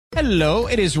Hello,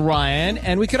 it is Ryan,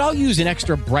 and we could all use an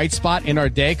extra bright spot in our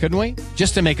day, couldn't we?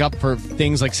 Just to make up for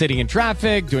things like sitting in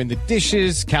traffic, doing the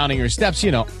dishes, counting your steps,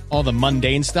 you know, all the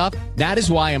mundane stuff. That is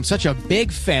why I'm such a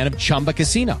big fan of Chumba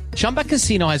Casino. Chumba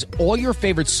Casino has all your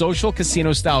favorite social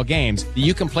casino-style games that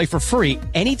you can play for free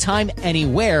anytime,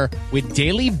 anywhere with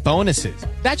daily bonuses.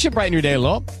 That should brighten your day a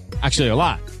little. Actually, a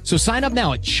lot. So sign up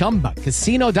now at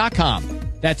ChumbaCasino.com.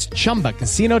 That's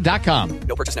ChumbaCasino.com.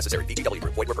 No purchase necessary. VGW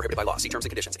Group. Void where prohibited by law. See terms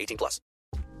and conditions. 18+.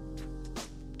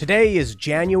 Today is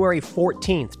January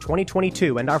 14th,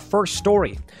 2022, and our first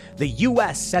story. The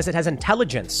U.S. says it has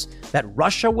intelligence that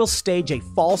Russia will stage a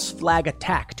false flag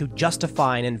attack to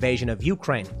justify an invasion of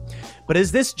Ukraine. But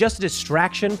is this just a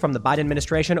distraction from the Biden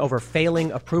administration over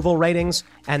failing approval ratings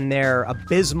and their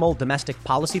abysmal domestic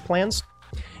policy plans?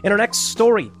 In our next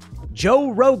story,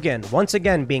 Joe Rogan, once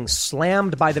again being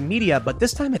slammed by the media, but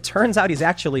this time it turns out he's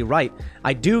actually right.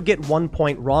 I do get 1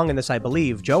 point wrong in this, I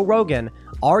believe. Joe Rogan,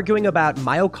 arguing about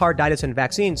myocarditis and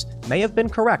vaccines, may have been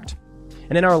correct.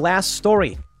 And in our last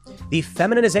story, the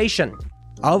feminization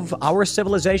of our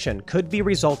civilization could be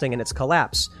resulting in its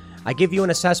collapse. I give you an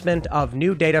assessment of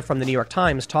new data from the New York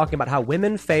Times talking about how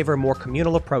women favor more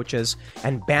communal approaches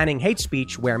and banning hate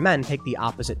speech where men take the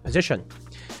opposite position.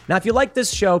 Now, if you like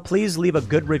this show, please leave a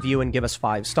good review and give us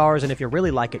 5 stars. And if you really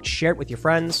like it, share it with your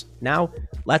friends. Now,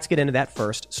 let's get into that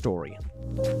first story.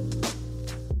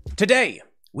 Today,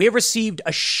 we have received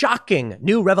a shocking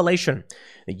new revelation.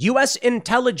 The U.S.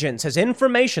 intelligence has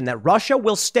information that Russia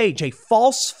will stage a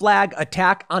false flag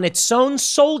attack on its own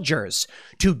soldiers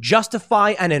to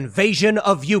justify an invasion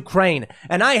of Ukraine.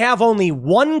 And I have only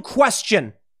one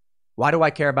question. Why do I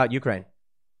care about Ukraine?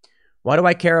 Why do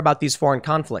I care about these foreign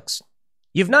conflicts?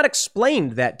 You've not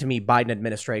explained that to me, Biden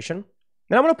administration.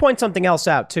 And I want to point something else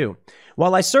out, too.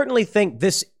 While I certainly think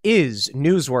this is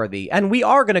newsworthy, and we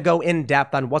are going to go in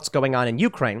depth on what's going on in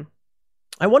Ukraine,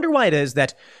 I wonder why it is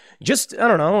that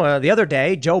the other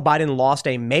day, Joe Biden lost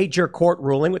a major court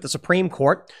ruling with the Supreme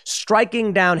Court,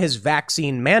 striking down his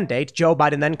vaccine mandate. Joe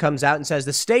Biden then comes out and says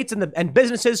the states and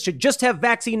businesses should just have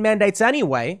vaccine mandates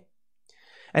anyway.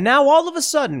 And now all of a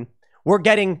sudden, we're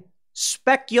getting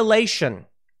speculation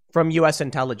from U.S.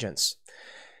 intelligence.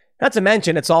 Not to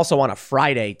mention, it's also on a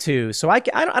Friday, too. So I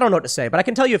don't know what to say, but I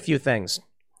can tell you a few things.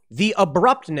 The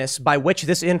abruptness by which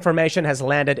this information has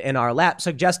landed in our lap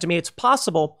suggests to me it's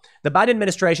possible the Biden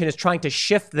administration is trying to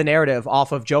shift the narrative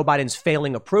off of Joe Biden's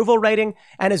failing approval rating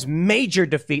and his major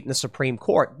defeat in the Supreme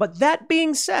Court. But that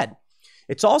being said,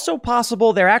 it's also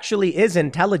possible there actually is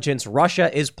intelligence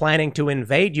Russia is planning to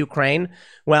invade Ukraine.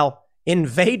 Well,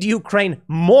 invade Ukraine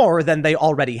more than they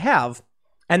already have.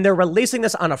 And they're releasing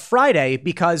this on a Friday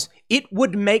because it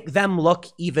would make them look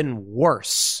even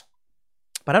worse.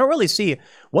 But I don't really see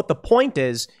what the point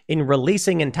is in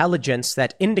releasing intelligence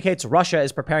that indicates Russia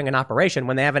is preparing an operation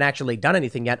when they haven't actually done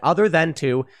anything yet, other than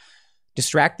to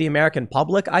distract the American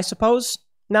public, I suppose.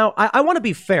 Now, I want to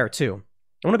be fair, too.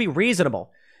 I want to be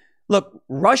reasonable. Look,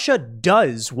 Russia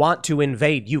does want to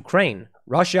invade Ukraine.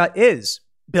 Russia is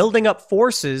building up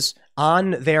forces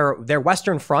on their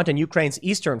Western front and Ukraine's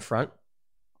Eastern front.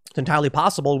 It's entirely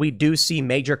possible we do see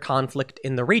major conflict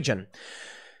in the region.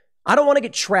 I don't want to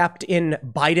get trapped in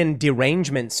Biden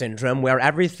derangement syndrome where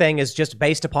everything is just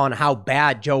based upon how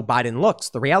bad Joe Biden looks.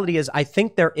 The reality is I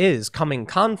think there is coming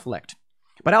conflict.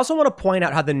 But I also want to point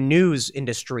out how the news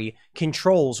industry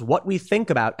controls what we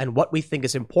think about and what we think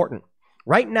is important.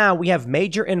 Right now, we have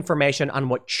major information on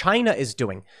what China is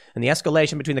doing and the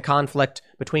escalation between the conflict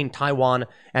between Taiwan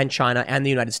and China and the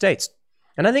United States.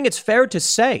 And I think it's fair to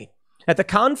say that the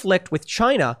conflict with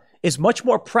China is much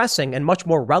more pressing and much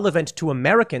more relevant to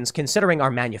Americans, considering our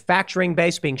manufacturing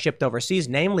base being shipped overseas,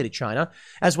 namely to China,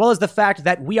 as well as the fact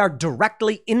that we are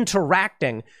directly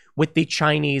interacting with the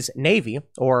Chinese Navy,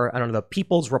 or the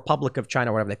People's Republic of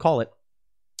China, whatever they call it.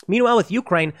 Meanwhile, with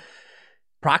Ukraine,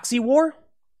 proxy war?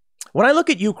 When I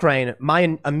look at Ukraine,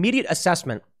 my immediate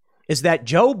assessment is that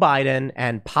Joe Biden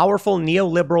and powerful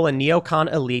neoliberal and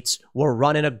neocon elites were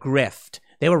running a grift.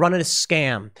 They were running a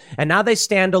scam, and now they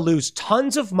stand to lose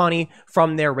tons of money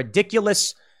from their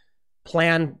ridiculous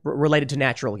plan related to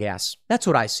natural gas. That's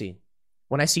what I see.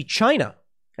 When I see China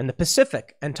and the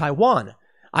Pacific and Taiwan,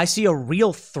 I see a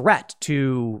real threat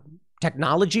to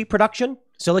technology production,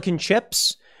 silicon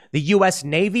chips, the U.S.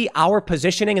 Navy, our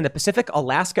positioning in the Pacific,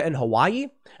 Alaska, and Hawaii.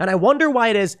 And I wonder why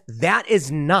it is that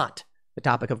is not the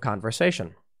topic of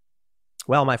conversation.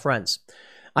 Well, my friends,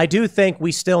 I do think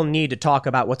we still need to talk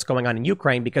about what's going on in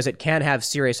Ukraine because it can have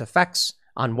serious effects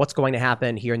on what's going to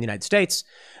happen here in the United States.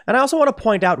 And I also want to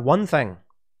point out one thing.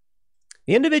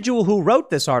 The individual who wrote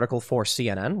this article for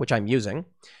CNN, which I'm using,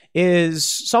 is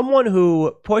someone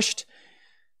who pushed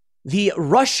the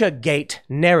Russiagate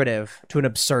narrative to an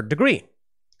absurd degree.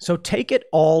 So take it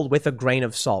all with a grain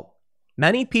of salt.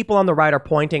 Many people on the right are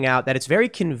pointing out that it's very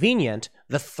convenient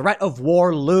the threat of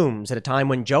war looms at a time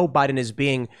when Joe Biden is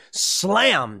being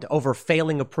slammed over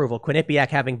failing approval, Quinnipiac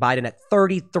having Biden at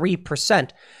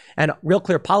 33% and Real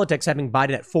Clear Politics having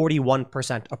Biden at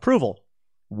 41% approval.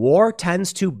 War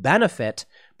tends to benefit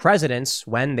presidents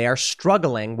when they are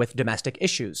struggling with domestic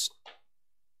issues.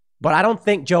 But I don't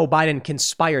think Joe Biden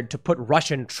conspired to put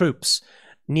Russian troops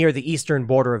near the eastern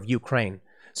border of Ukraine.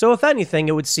 So if anything,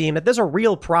 it would seem that there's a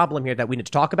real problem here that we need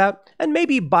to talk about, and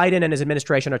maybe Biden and his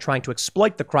administration are trying to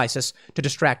exploit the crisis to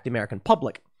distract the American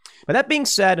public. But that being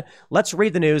said, let's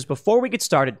read the news. Before we get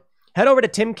started, head over to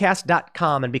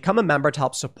timcast.com and become a member to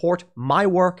help support my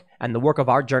work and the work of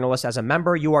our journalists. As a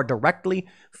member, you are directly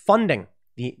funding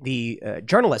the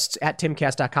journalists at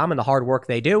timcast.com and the hard work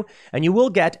they do, and you will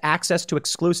get access to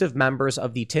exclusive members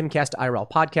of the Timcast IRL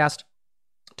podcast.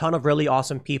 Ton of really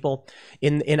awesome people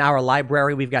in our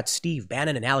library. We've got Steve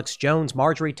Bannon and Alex Jones,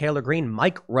 Marjorie Taylor Greene,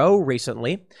 Mike Rowe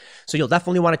recently. So you'll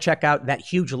definitely want to check out that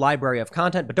huge library of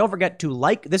content. But don't forget to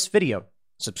like this video,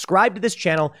 subscribe to this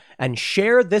channel, and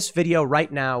share this video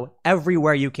right now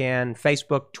everywhere you can.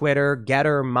 Facebook, Twitter,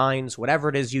 Getter, Minds, whatever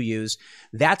it is you use.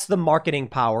 That's the marketing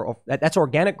power. That's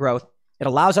organic growth. It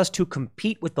allows us to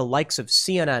compete with the likes of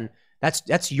CNN.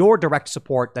 That's your direct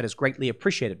support that is greatly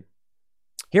appreciated.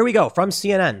 Here we go from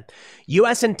CNN.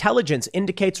 U.S. intelligence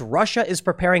indicates Russia is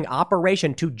preparing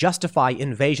operation to justify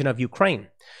invasion of Ukraine.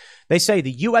 They say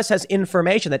the U.S. has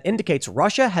information that indicates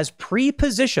Russia has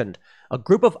pre-positioned a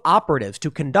group of operatives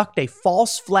to conduct a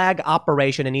false flag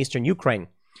operation in eastern Ukraine.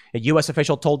 A U.S.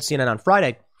 official told CNN on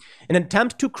Friday, in an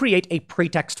attempt to create a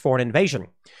pretext for an invasion.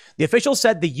 The official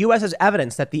said the U.S. has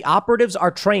evidence that the operatives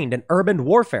are trained in urban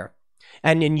warfare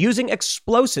and in using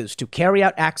explosives to carry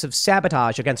out acts of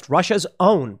sabotage against Russia's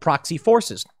own proxy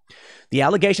forces. The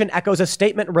allegation echoes a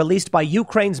statement released by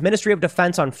Ukraine's Ministry of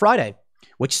Defense on Friday,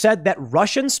 which said that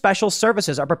Russian special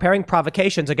services are preparing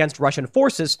provocations against Russian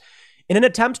forces in an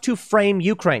attempt to frame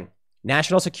Ukraine.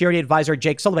 National Security Advisor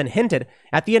Jake Sullivan hinted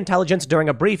at the intelligence during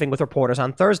a briefing with reporters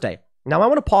on Thursday. Now, I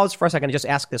want to pause for a second and just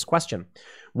ask this question.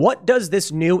 What does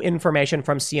this new information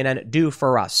from CNN do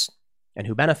for us, and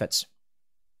who benefits?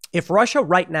 If Russia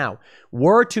right now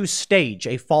were to stage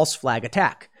a false flag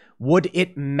attack, would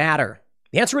it matter?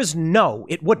 The answer is no,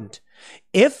 it wouldn't.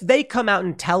 If they come out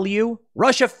and tell you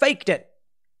Russia faked it,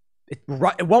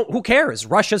 it won't. Who cares?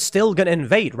 Russia's still going to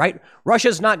invade, right?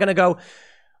 Russia's not going to go,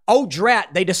 oh,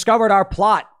 drat, they discovered our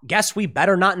plot. Guess we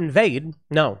better not invade.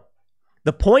 No.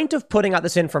 The point of putting out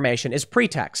this information is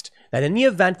pretext, that in the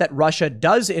event that Russia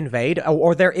does invade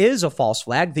or there is a false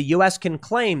flag, the U.S. can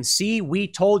claim, see, we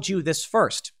told you this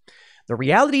first. The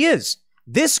reality is,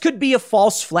 this could be a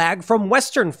false flag from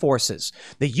Western forces.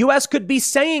 The U.S. could be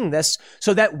saying this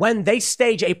so that when they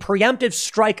stage a preemptive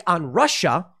strike on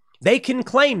Russia, they can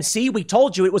claim, see, we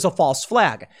told you it was a false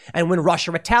flag. And when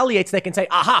Russia retaliates, they can say,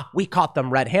 aha, we caught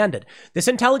them red-handed. This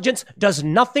intelligence does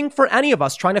nothing for any of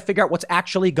us trying to figure out what's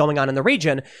actually going on in the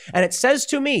region. And it says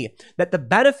to me that the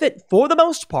benefit, for the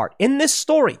most part, in this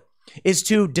story is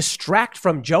to distract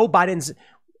from Joe Biden's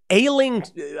ailing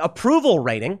approval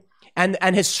rating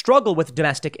and his struggle with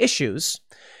domestic issues.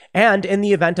 And in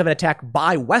the event of an attack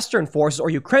by Western forces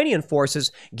or Ukrainian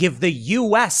forces, give the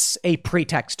U.S. a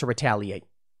pretext to retaliate.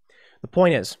 The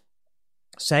point is,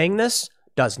 saying this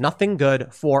does nothing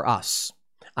good for us.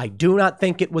 I do not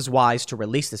think it was wise to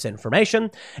release this information,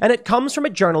 and it comes from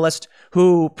a journalist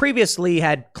who previously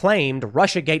had claimed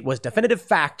Russiagate was definitive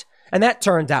fact, and that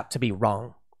turned out to be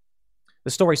wrong. The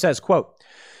story says, quote,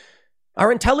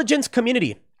 our intelligence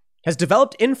community has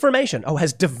developed information.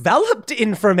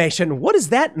 What does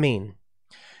that mean?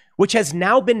 Which has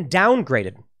now been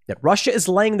downgraded. That Russia is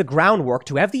laying the groundwork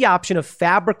to have the option of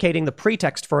fabricating the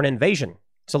pretext for an invasion,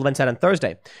 Sullivan said on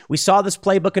Thursday. We saw this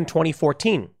playbook in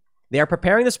 2014. They are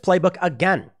preparing this playbook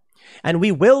again. And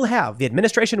the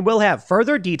administration will have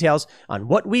further details on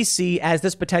what we see as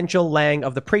this potential laying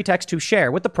of the pretext to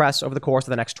share with the press over the course of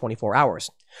the next 24 hours.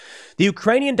 The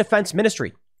Ukrainian Defense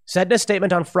Ministry said in a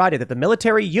statement on Friday that the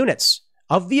military units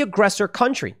of the aggressor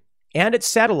country and its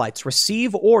satellites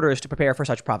receive orders to prepare for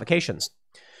such provocations.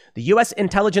 The U.S.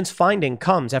 intelligence finding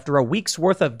comes after a week's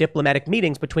worth of diplomatic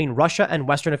meetings between Russia and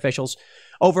Western officials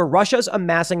over Russia's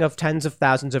amassing of tens of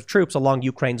thousands of troops along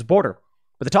Ukraine's border.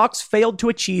 But the talks failed to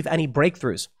achieve any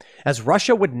breakthroughs, as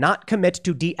Russia would not commit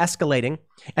to de-escalating,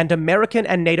 and American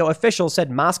and NATO officials said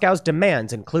Moscow's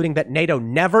demands, including that NATO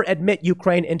never admit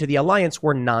Ukraine into the alliance,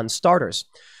 were non-starters.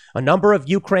 A number of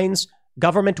Ukraine's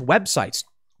government websites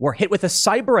were hit with a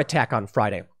cyber attack on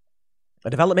Friday. a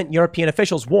development European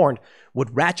officials warned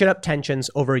would ratchet up tensions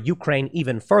over Ukraine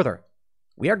even further.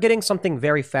 We are getting something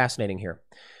very fascinating here.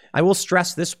 I will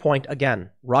stress this point again.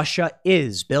 Russia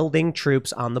is building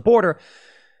troops on the border,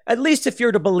 at least if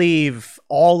you're to believe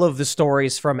all of the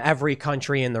stories from every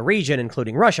country in the region,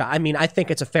 including Russia. I mean, I think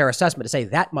it's a fair assessment to say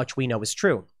that much we know is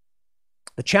true.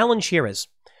 The challenge here is,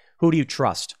 who do you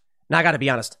trust? Now, I got to be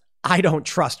honest, I don't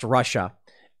trust Russia.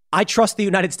 I trust the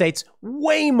United States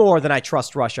way more than I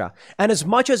trust Russia. And as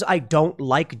much as I don't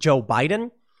like Joe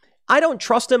Biden, I don't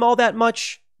trust him all that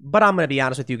much. But I'm going to be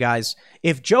honest with you guys.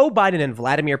 If Joe Biden and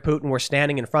Vladimir Putin were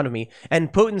standing in front of me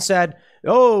and Putin said,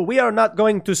 "Oh, we are not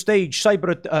going to stage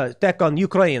cyber attack on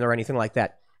Ukraine," or anything like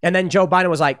that, and then Joe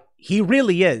Biden was like, "He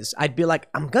really is," I'd be like,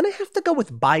 I'm going to have to go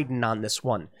with Biden on this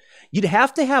one. You'd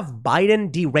have to have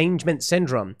Biden derangement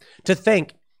syndrome to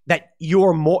think that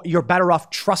you're better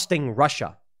off trusting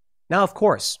Russia. Now, of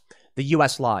course, the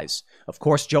U.S. lies. Of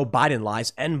course, Joe Biden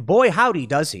lies. And boy, howdy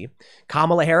does he.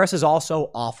 Kamala Harris is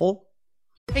also awful.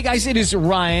 Hey guys, it is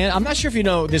Ryan. I'm not sure if you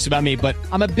know this about me, but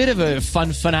I'm a bit of a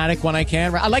fun fanatic when I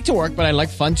can. I like to work, but I like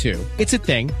fun too. It's a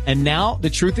thing. And now the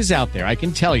truth is out there. I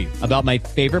can tell you about my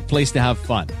favorite place to have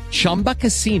fun. Chumba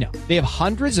Casino. They have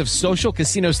hundreds of social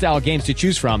casino style games to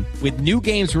choose from with new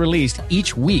games released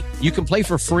each week. You can play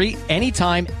for free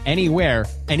anytime, anywhere.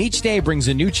 And each day brings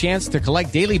a new chance to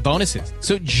collect daily bonuses.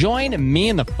 So join me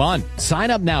in the fun.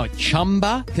 Sign up now at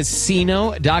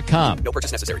ChumbaCasino.com. No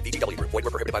purchase necessary. VGW Group. Void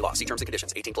where prohibited by law. See terms and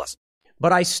conditions. 18+.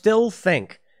 But I still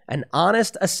think an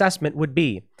honest assessment would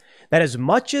be that as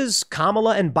much as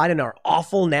Kamala and Biden are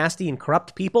awful, nasty, and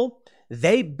corrupt people,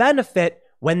 they benefit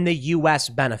when the U.S.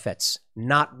 benefits,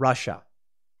 not Russia.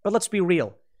 But let's be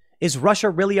real. Is Russia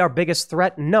really our biggest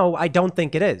threat? No, I don't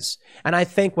think it is. And I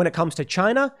think when it comes to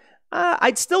China,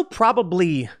 I'd still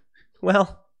probably,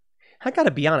 well, I gotta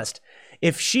be honest.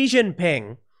 If Xi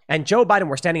Jinping and Joe Biden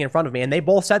were standing in front of me and they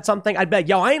both said something, I'd be like,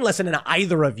 yo, I ain't listening to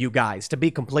either of you guys, to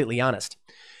be completely honest.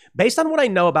 Based on what I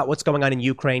know about what's going on in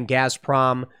Ukraine,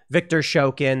 Gazprom, Viktor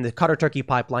Shokin, the Qatar-Turkey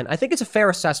pipeline, I think it's a fair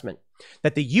assessment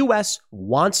that the U.S.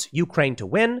 wants Ukraine to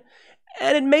win.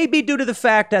 And it may be due to the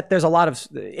fact that there's a lot of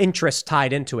interests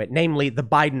tied into it, namely the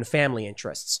Biden family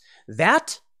interests.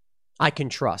 That I can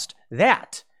trust.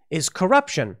 That is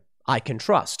corruption I can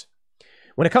trust.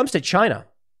 When it comes to China,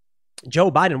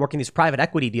 Joe Biden working these private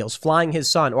equity deals, flying his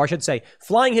son, or I should say,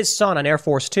 flying his son on Air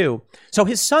Force Two, so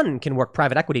his son can work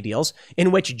private equity deals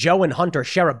in which Joe and Hunter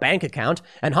share a bank account,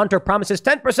 and Hunter promises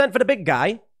 10% for the big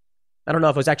guy. I don't know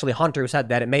if it was actually Hunter who said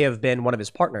that. It may have been one of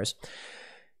his partners.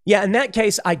 Yeah, in that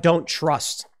case, I don't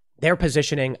trust their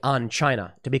positioning on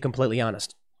China, to be completely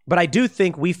honest. But I do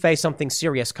think we face something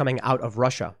serious coming out of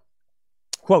Russia.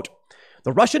 Quote,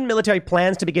 the Russian military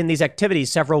plans to begin these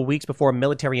activities several weeks before a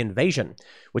military invasion,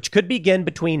 which could begin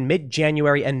between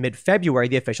mid-January and mid-February,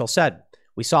 the official said.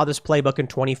 We saw this playbook in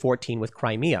 2014 with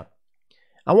Crimea.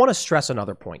 I want to stress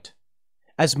another point.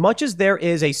 As much as there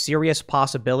is a serious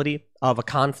possibility of a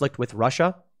conflict with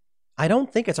Russia, I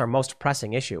don't think it's our most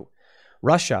pressing issue.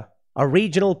 Russia, a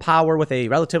regional power with a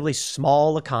relatively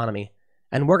small economy,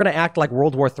 and we're going to act like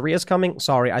World War III is coming?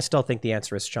 Sorry, I still think the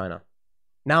answer is China.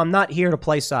 Now, I'm not here to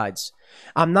play sides.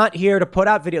 I'm not here to put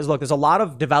out videos. Look, there's a lot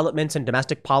of developments in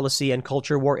domestic policy and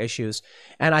culture war issues.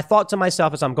 And I thought to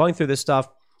myself as I'm going through this stuff,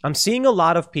 I'm seeing a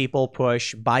lot of people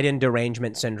push Biden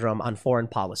derangement syndrome on foreign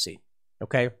policy.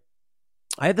 Okay?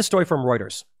 I have the story from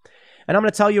Reuters. And I'm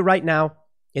going to tell you right now,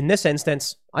 in this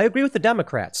instance, I agree with the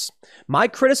Democrats. My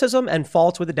criticism and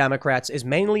faults with the Democrats is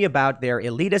mainly about their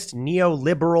elitist,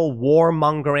 neoliberal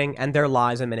warmongering and their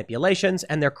lies and manipulations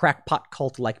and their crackpot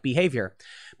cult-like behavior.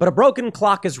 But a broken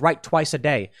clock is right twice a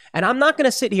day. And I'm not going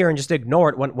to sit here and just ignore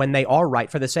it when they are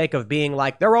right for the sake of being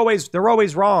like, they're always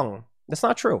wrong. That's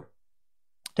not true.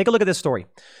 Take a look at this story.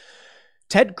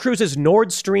 Ted Cruz's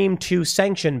Nord Stream 2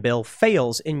 sanction bill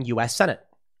fails in U.S. Senate.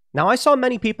 Now, I saw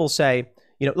many people say,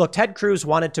 look, Ted Cruz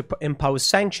wanted to impose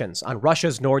sanctions on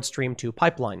Russia's Nord Stream 2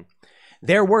 pipeline.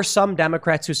 There were some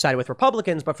Democrats who sided with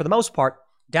Republicans, but for the most part,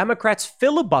 Democrats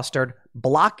filibustered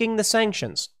blocking the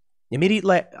sanctions.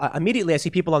 Immediately, I see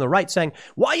people on the right saying,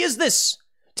 why is this?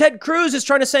 Ted Cruz is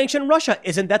trying to sanction Russia.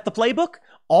 Isn't that the playbook?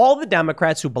 All the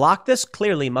Democrats who blocked this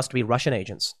clearly must be Russian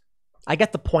agents. I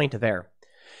get the point there.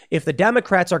 If the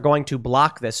Democrats are going to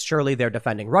block this, surely they're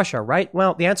defending Russia, right?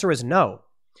 Well, the answer is no.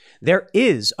 There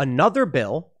is another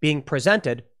bill being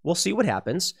presented, we'll see what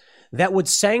happens, that would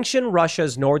sanction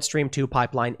Russia's Nord Stream 2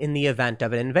 pipeline in the event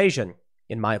of an invasion.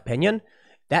 In my opinion,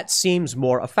 that seems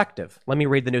more effective. Let me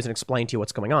read the news and explain to you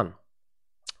what's going on.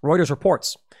 Reuters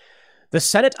reports, The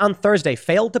Senate on Thursday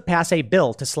failed to pass a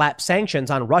bill to slap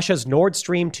sanctions on Russia's Nord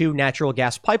Stream 2 natural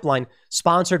gas pipeline,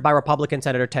 sponsored by Republican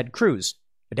Senator Ted Cruz,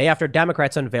 the day after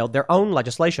Democrats unveiled their own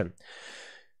legislation.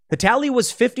 The tally was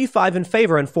 55 in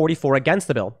favor and 44 against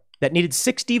the bill that needed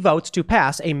 60 votes to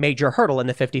pass, a major hurdle in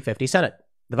the 50-50 Senate.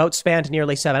 The vote spanned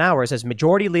nearly 7 hours as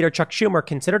Majority Leader Chuck Schumer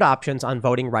considered options on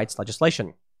voting rights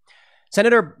legislation.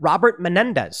 Senator Robert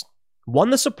Menendez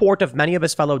won the support of many of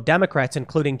his fellow Democrats,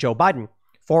 including Joe Biden,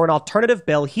 for an alternative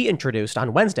bill he introduced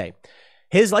on Wednesday.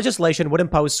 His legislation would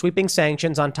impose sweeping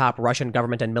sanctions on top Russian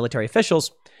government and military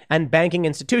officials and banking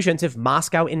institutions if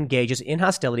Moscow engages in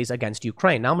hostilities against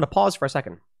Ukraine. Now I'm going to pause for a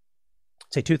second.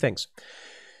 Say two things.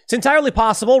 It's entirely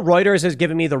possible Reuters is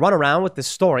giving me the runaround with this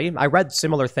story. I read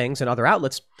similar things in other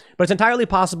outlets, but it's entirely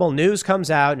possible news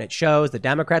comes out and it shows the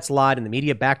Democrats lied and the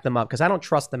media backed them up, because I don't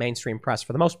trust the mainstream press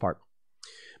for the most part.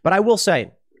 But I will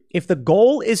say, if the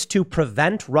goal is to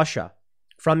prevent Russia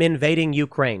from invading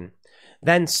Ukraine,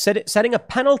 then setting a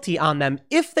penalty on them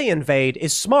if they invade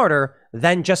is smarter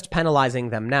than just penalizing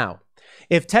them now.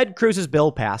 If Ted Cruz's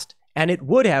bill passed, and it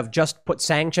would have just put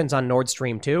sanctions on Nord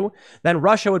Stream 2, then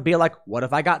Russia would be like, what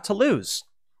have I got to lose?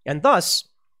 And thus,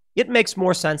 it makes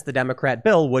more sense the Democrat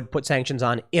bill would put sanctions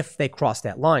on if they cross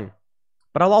that line.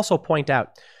 But I'll also point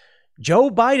out, Joe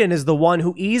Biden is the one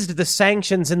who eased the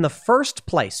sanctions in the first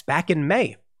place back in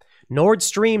May. Nord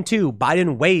Stream 2,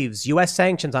 Biden waives U.S.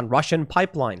 sanctions on Russian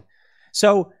pipeline.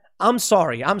 So I'm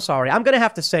sorry. I'm going to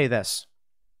have to say this.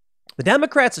 The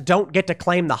Democrats don't get to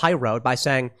claim the high road by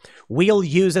saying, we'll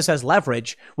use this as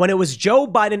leverage, when it was Joe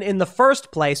Biden in the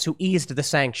first place who eased the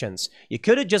sanctions. You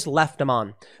could have just left them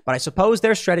on. But I suppose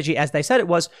their strategy, as they said it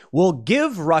was, we'll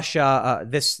give Russia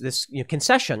this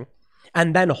concession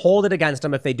and then hold it against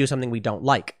them if they do something we don't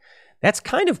like. That's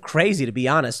kind of crazy, to be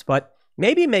honest, but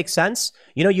maybe it makes sense.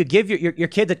 You know, you give your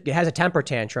kid that has a temper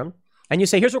tantrum and you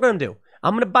say, here's what we're going to do.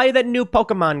 I'm going to buy you that new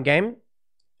Pokemon game.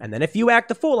 And then if you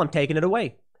act a fool, I'm taking it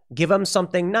away. Give them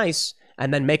something nice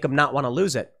and then make them not want to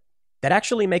lose it. That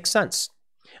actually makes sense.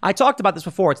 I talked about this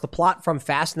before. It's the plot from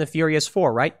Fast and the Furious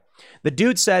 4, right? The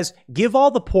dude says, give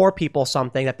all the poor people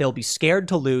something that they'll be scared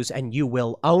to lose and you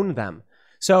will own them.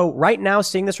 So right now,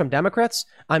 seeing this from Democrats,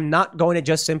 I'm not going to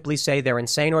just simply say they're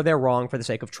insane or they're wrong for the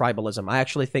sake of tribalism. I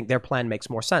actually think their plan makes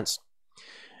more sense.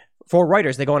 For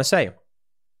Reuters, they go on to say,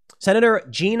 Senator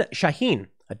Jeanne Shaheen,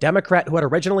 a Democrat who had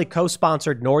originally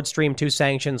co-sponsored Nord Stream 2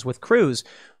 sanctions with Cruz,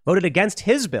 voted against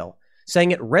his bill,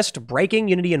 saying it risked breaking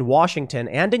unity in Washington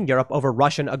and in Europe over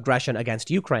Russian aggression against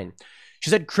Ukraine. She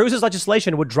said Cruz's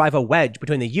legislation would drive a wedge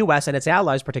between the U.S. and its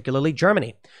allies, particularly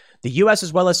Germany. The U.S.,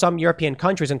 as well as some European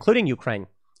countries, including Ukraine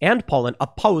and Poland,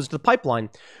 opposed the pipeline,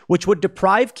 which would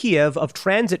deprive Kiev of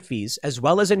transit fees, as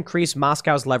well as increase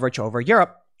Moscow's leverage over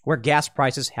Europe, where gas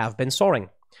prices have been soaring.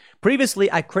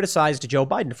 Previously, I criticized Joe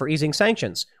Biden for easing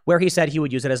sanctions, where he said he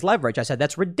would use it as leverage. I said,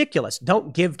 that's ridiculous.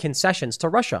 Don't give concessions to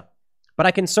Russia. But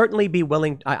I am certainly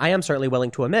willing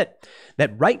to admit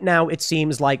that right now it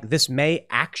seems like this may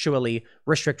actually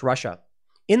restrict Russia.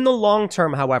 In the long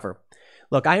term, however,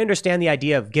 look, I understand the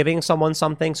idea of giving someone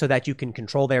something so that you can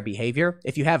control their behavior.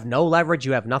 If you have no leverage,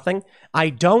 you have nothing. I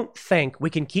don't think we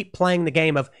can keep playing the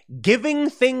game of giving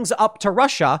things up to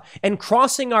Russia and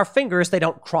crossing our fingers they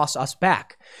don't cross us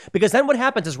back. Because then what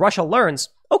happens is Russia learns,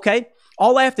 okay,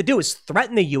 all I have to do is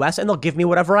threaten the U.S. and they'll give me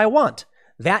whatever I want.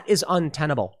 That is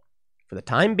untenable. For the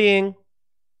time being,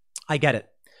 I get it.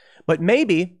 But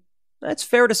maybe, that's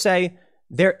fair to say,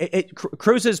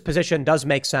 Cruz's position does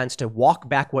make sense to walk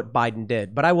back what Biden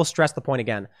did. But I will stress the point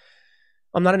again.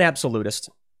 I'm not an absolutist.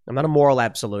 I'm not a moral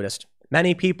absolutist.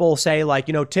 Many people say, like,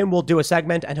 Tim will do a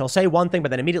segment and he'll say one thing,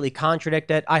 but then immediately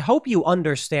contradict it. I hope you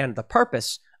understand the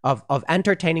purpose of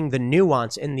entertaining the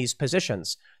nuance in these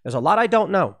positions. There's a lot I don't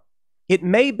know. It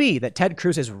may be that Ted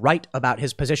Cruz is right about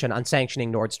his position on sanctioning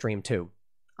Nord Stream 2.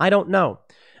 I don't know.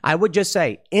 I would just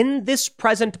say, in this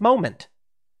present moment,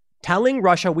 telling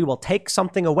Russia we will take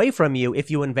something away from you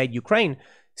if you invade Ukraine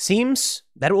seems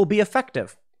that it will be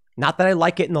effective. Not that I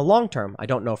like it in the long term. I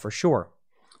don't know for sure.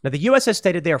 Now, the U.S. has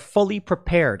stated they are fully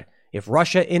prepared if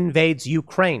Russia invades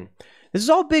Ukraine. This is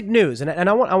all big news, and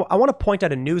I want to point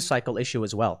out a news cycle issue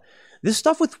as well. This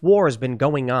stuff with war has been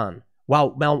going on.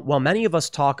 While many of us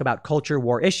talk about culture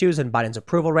war issues and Biden's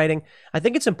approval rating, I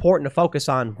think it's important to focus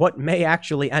on what may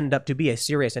actually end up to be a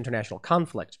serious international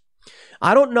conflict.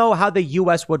 I don't know how the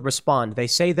U.S. would respond. They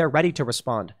say they're ready to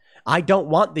respond. I don't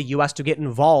want the U.S. to get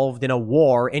involved in a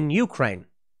war in Ukraine.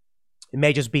 It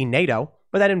may just be NATO,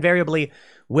 but that invariably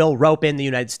will rope in the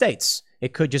United States.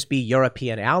 It could just be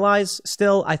European allies.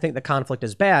 Still, I think the conflict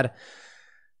is bad,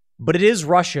 but it is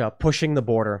Russia pushing the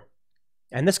border.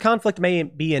 And this conflict may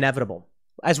be inevitable.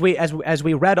 As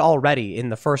we read already in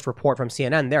the first report from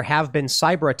CNN, there have been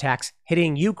cyber attacks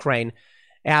hitting Ukraine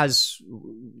as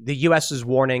the U.S. is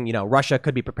warning, Russia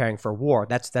could be preparing for war.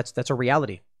 That's a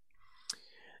reality.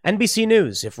 NBC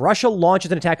News. If Russia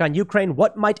launches an attack on Ukraine,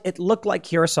 what might it look like?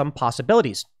 Here are some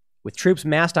possibilities. With troops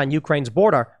massed on Ukraine's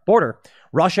border,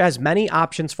 Russia has many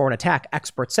options for an attack,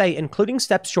 experts say, including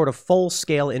steps short of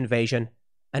full-scale invasion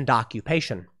and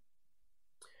occupation.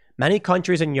 Many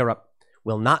countries in Europe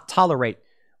will not tolerate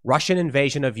Russian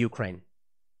invasion of Ukraine.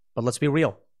 But let's be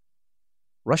real.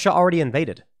 Russia already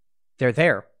invaded. They're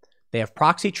there. They have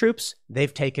proxy troops.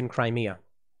 They've taken Crimea.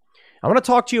 I want to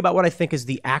talk to you about what I think is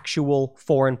the actual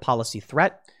foreign policy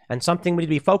threat and something we need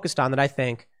to be focused on that I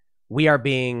think we are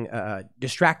being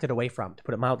distracted away from, to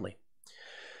put it mildly.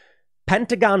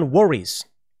 Pentagon worries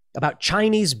about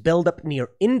Chinese buildup near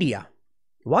India.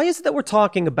 Why is it that we're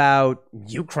talking about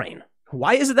Ukraine?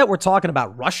 Why is it that we're talking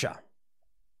about Russia?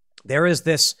 There is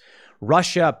this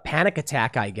Russia panic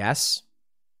attack, I guess.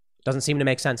 Doesn't seem to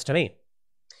make sense to me.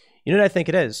 You know what I think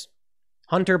it is?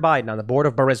 Hunter Biden on the board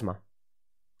of Burisma.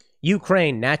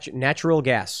 Ukraine, natural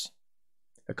gas.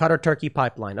 The Qatar-Turkey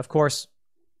pipeline. Of course,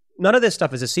 none of this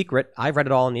stuff is a secret. I've read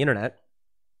it all on the internet.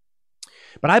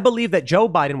 But I believe that Joe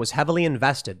Biden was heavily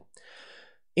invested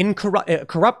in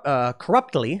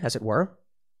corruptly, as it were,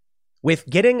 with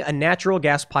getting a natural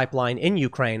gas pipeline in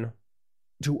Ukraine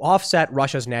to offset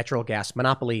Russia's natural gas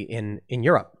monopoly in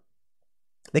Europe.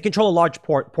 They control a large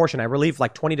portion, I believe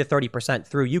like 20 to 30%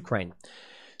 through Ukraine.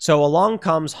 So along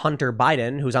comes Hunter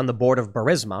Biden, who's on the board of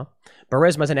Burisma.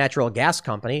 Burisma is a natural gas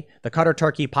company. The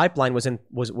Qatar-Turkey pipeline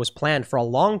was planned for a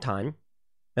long time,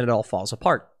 and it all falls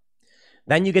apart.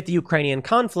 Then you get the Ukrainian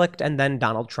conflict, and then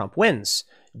Donald Trump wins,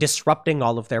 disrupting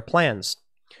all of their plans.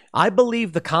 I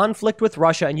believe the conflict with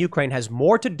Russia and Ukraine has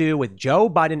more to do with Joe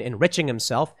Biden enriching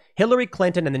himself, Hillary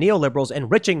Clinton and the neoliberals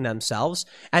enriching themselves,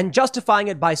 and justifying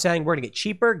it by saying we're going to get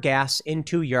cheaper gas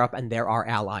into Europe and they're our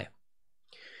ally.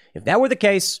 If that were the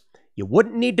case, you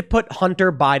wouldn't need to put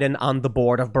Hunter Biden on the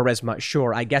board of Burisma.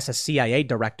 Sure, I guess a CIA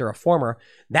director, a former,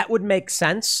 that would make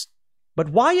sense. But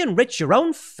why enrich your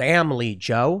own family,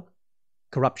 Joe?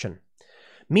 Corruption.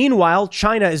 Meanwhile,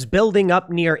 China is building up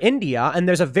near India, and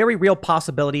there's a very real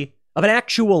possibility of an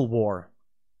actual war.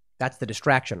 That's the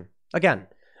distraction. Again,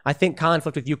 I think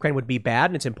conflict with Ukraine would be bad,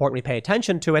 and it's important we pay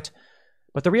attention to it.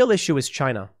 But the real issue is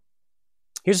China.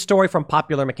 Here's a story from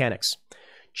Popular Mechanics.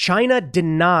 China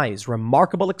denies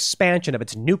remarkable expansion of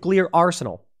its nuclear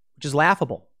arsenal, which is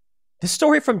laughable. This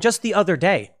story from just the other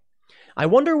day. I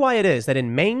wonder why it is that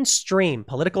in mainstream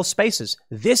political spaces,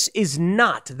 this is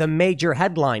not the major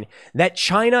headline, that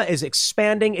China is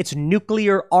expanding its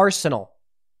nuclear arsenal.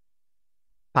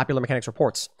 Popular Mechanics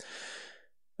reports.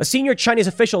 A senior Chinese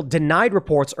official denied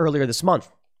reports earlier this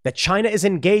month that China is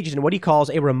engaged in what he calls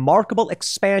a remarkable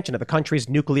expansion of the country's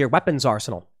nuclear weapons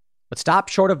arsenal, but stopped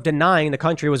short of denying the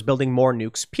country was building more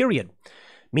nukes, period.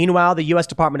 Meanwhile, the U.S.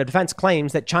 Department of Defense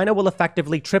claims that China will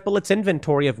effectively triple its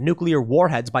inventory of nuclear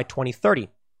warheads by 2030.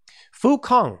 Fu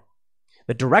Kong,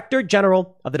 the Director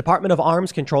General of the Department of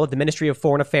Arms Control at the Ministry of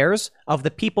Foreign Affairs of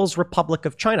the People's Republic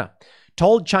of China,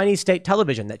 told Chinese state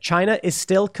television that China is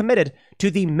still committed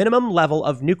to the minimum level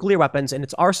of nuclear weapons in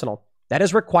its arsenal that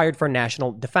is required for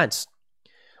national defense.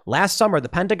 Last summer, the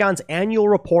Pentagon's annual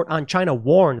report on China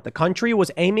warned the country was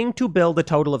aiming to build a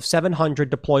total of 700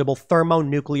 deployable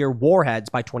thermonuclear warheads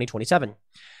by 2027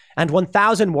 and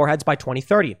 1,000 warheads by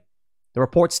 2030. The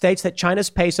report states that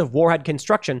China's pace of warhead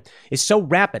construction is so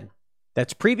rapid that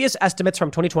its previous estimates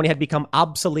from 2020 had become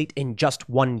obsolete in just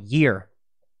 1 year.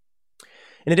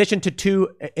 In addition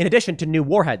to new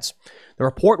warheads, the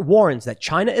report warns that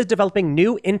China is developing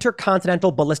new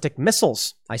intercontinental ballistic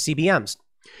missiles, ICBMs,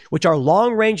 which are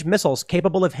long-range missiles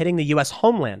capable of hitting the U.S.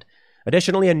 homeland.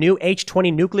 Additionally, a new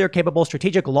H-20 nuclear-capable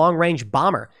strategic long-range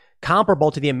bomber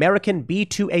comparable to the American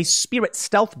B-2A Spirit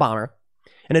stealth bomber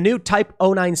and a new Type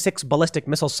 096 ballistic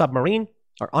missile submarine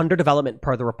are under development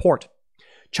per the report.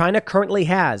 China currently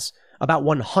has about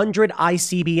 100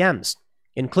 ICBMs,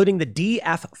 including the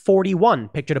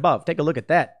DF-41 pictured above. Take a look at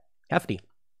that. Hefty.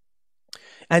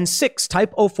 And 6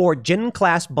 Type 04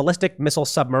 Jin-class ballistic missile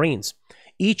submarines,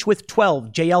 each with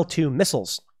 12 JL-2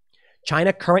 missiles.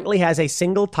 China currently has a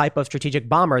single type of strategic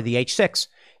bomber, the H-6,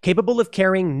 capable of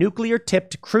carrying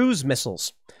nuclear-tipped cruise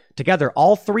missiles. Together,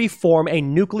 all three form a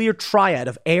nuclear triad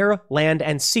of air, land,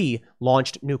 and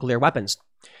sea-launched nuclear weapons.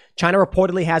 China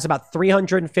reportedly has about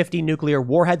 350 nuclear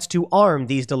warheads to arm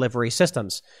these delivery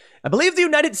systems. I believe the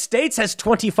United States has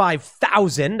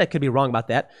 25,000. I could be wrong about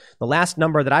that. The last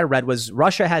number that I read was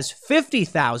Russia has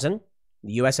 50,000.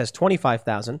 The US has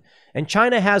 25,000, and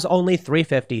China has only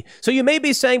 350. So you may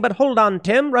be saying, but hold on,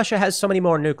 Tim, Russia has so many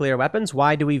more nuclear weapons.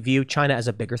 Why do we view China as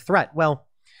a bigger threat? Well,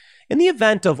 in the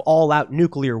event of all-out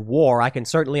nuclear war, I can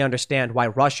certainly understand why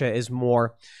Russia is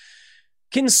more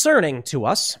concerning to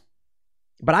us.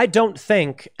 But I don't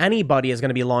think anybody is going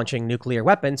to be launching nuclear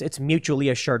weapons. It's mutually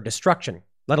assured destruction,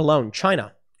 let alone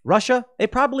China. Russia, they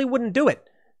probably wouldn't do it.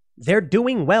 They're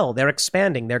doing well. They're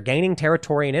expanding. They're gaining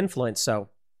territory and influence. So,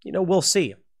 we'll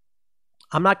see.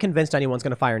 I'm not convinced anyone's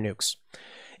going to fire nukes.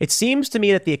 It seems to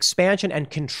me that the expansion and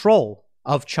control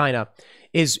of China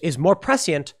is more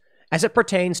prescient as it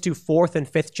pertains to fourth and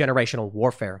fifth generational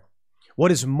warfare.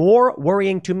 What is more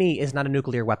worrying to me is not a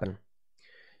nuclear weapon.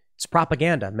 It's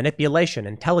propaganda, manipulation,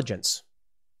 intelligence.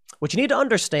 What you need to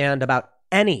understand about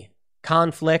any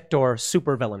conflict or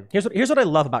supervillain. Here's what I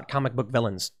love about comic book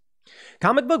villains.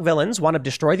 Comic book villains want to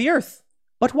destroy the Earth.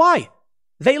 But why?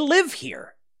 They live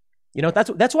here.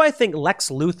 That's why I think Lex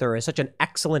Luthor is such an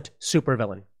excellent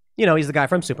supervillain. He's the guy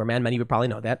from Superman. Many of you probably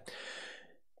know that.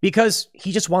 Because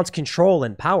he just wants control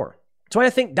and power. That's why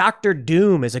I think Doctor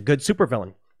Doom is a good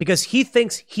supervillain. Because he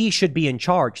thinks he should be in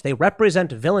charge. They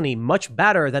represent villainy much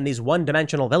better than these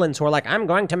one-dimensional villains who are like, I'm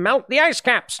going to melt the ice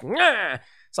caps. Nah.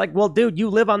 It's like, well, dude, you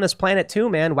live on this planet too,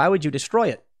 man. Why would you destroy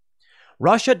it?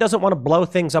 Russia doesn't want to blow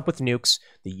things up with nukes.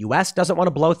 The US doesn't want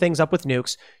to blow things up with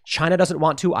nukes. China doesn't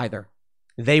want to either.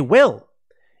 They will,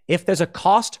 if there's a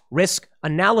cost-risk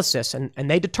analysis and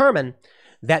they determine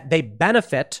that they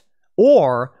benefit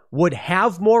or would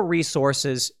have more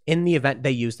resources in the event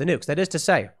they use the nukes. That is to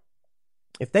say,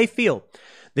 if they feel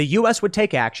the U.S. would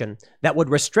take action that would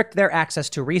restrict their access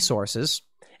to resources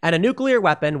and a nuclear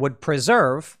weapon would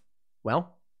preserve,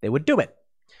 well, they would do it.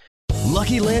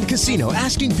 Lucky Land Casino,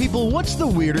 asking people, what's the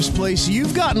weirdest place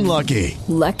you've gotten lucky?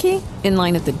 Lucky? In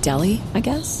line at the deli, I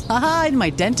guess? Aha, in my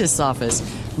dentist's office.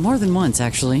 More than once,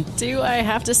 actually. Do I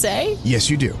have to say? Yes,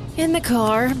 you do. In the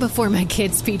car before my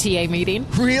kids' PTA meeting.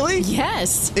 Really?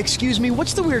 Yes. Excuse me,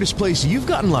 what's the weirdest place you've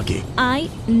gotten lucky? I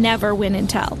never win and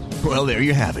tell. Well, there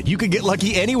you have it. You can get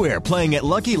lucky anywhere, playing at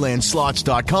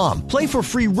LuckyLandSlots.com. Play for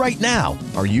free right now.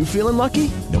 Are you feeling lucky?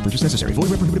 No purchase necessary.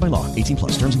 Void where prohibited by law. 18+.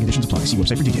 Terms and conditions apply. See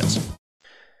website for details.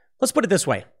 Let's put it this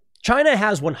way. China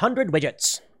has 100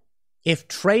 widgets. If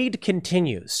trade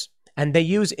continues and they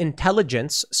use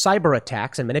intelligence, cyber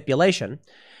attacks, and manipulation,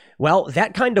 well,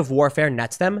 that kind of warfare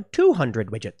nets them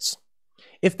 200 widgets.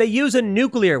 If they use a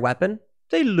nuclear weapon,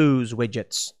 they lose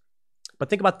widgets. But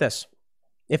think about this.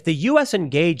 If the U.S.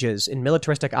 engages in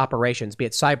militaristic operations, be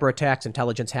it cyber attacks,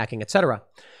 intelligence hacking, etc.,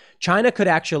 China could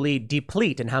actually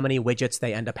deplete in how many widgets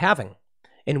they end up having.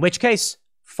 In which case,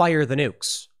 fire the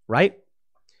nukes, right?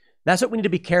 That's what we need to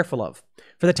be careful of.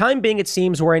 For the time being, it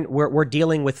seems we're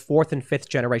dealing with fourth and fifth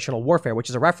generational warfare, which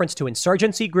is a reference to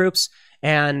insurgency groups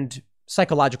and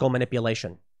psychological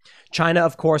manipulation. China,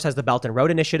 of course, has the Belt and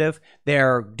Road Initiative.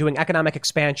 They're doing economic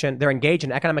expansion. They're engaged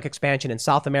in economic expansion in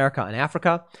South America and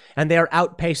Africa, and they are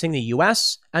outpacing the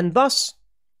U.S., and thus,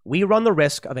 we run the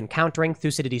risk of encountering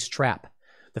Thucydides' trap.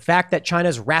 The fact that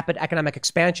China's rapid economic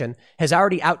expansion has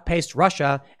already outpaced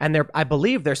Russia, and I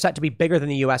believe they're set to be bigger than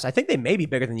the U.S. I think they may be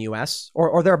bigger than the U.S.,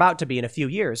 or they're about to be in a few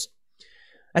years.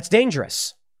 That's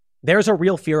dangerous. There's a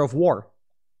real fear of war.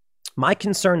 My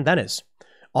concern then is,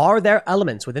 are there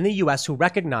elements within the U.S. who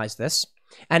recognize this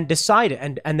and decide,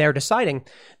 and they're deciding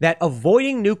that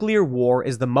avoiding nuclear war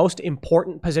is the most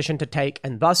important position to take,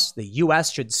 and thus the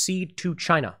U.S. should cede to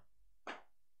China?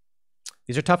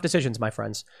 These are tough decisions, my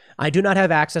friends. I do not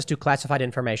have access to classified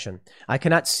information. I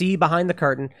cannot see behind the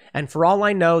curtain, and for all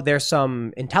I know, there's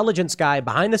some intelligence guy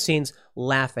behind the scenes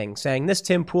laughing, saying, this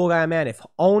Tim Pool guy, man, if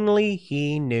only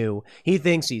he knew. He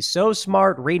thinks he's so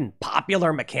smart reading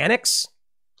Popular Mechanics.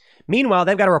 Meanwhile,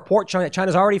 they've got a report showing that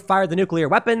China's already fired the nuclear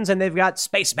weapons and they've got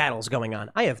space battles going on.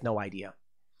 I have no idea.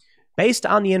 Based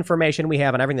on the information we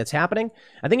have on everything that's happening,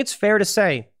 I think it's fair to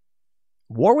say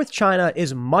war with China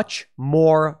is much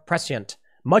more prescient,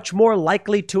 much more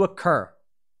likely to occur.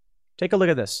 Take a look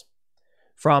at this.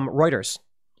 From Reuters.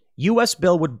 U.S.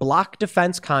 bill would block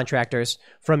defense contractors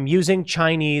from using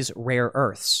Chinese rare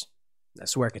earths.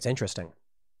 That's where it gets interesting.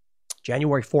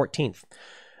 January 14th.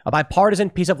 A bipartisan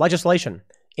piece of legislation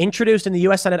introduced in the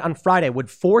U.S. Senate on Friday would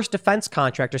force defense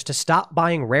contractors to stop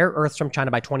buying rare earths from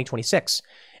China by 2026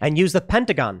 and use the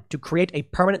Pentagon to create a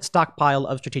permanent stockpile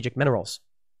of strategic minerals.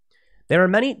 There are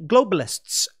many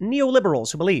globalists,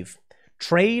 neoliberals who believe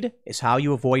trade is how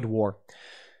you avoid war.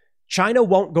 China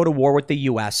won't go to war with the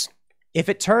U.S. if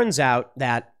it turns out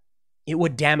that it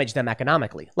would damage them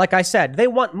economically. Like I said, they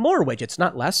want more widgets,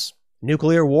 not less.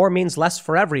 Nuclear war means less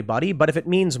for everybody, but if it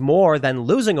means more than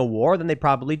losing a war, then they'd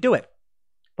probably do it.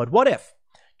 But what if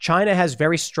China has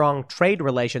very strong trade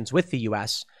relations with the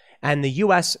U.S., and the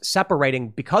U.S. separating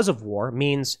because of war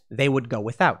means they would go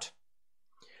without.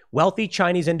 Wealthy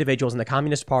Chinese individuals in the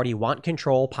Communist Party want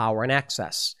control, power, and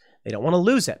access. They don't want to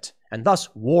lose it, and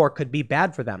thus war could be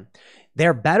bad for them.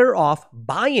 They're better off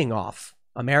buying off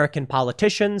American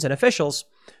politicians and officials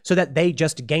so that they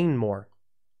just gain more.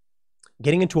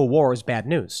 Getting into a war is bad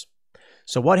news.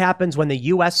 So what happens when the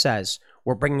U.S. says,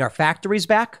 we're bringing our factories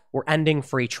back, we're ending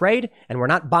free trade, and we're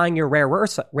not buying your rare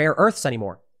earths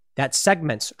anymore? That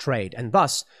segments trade, and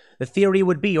thus the theory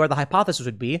would be, or the hypothesis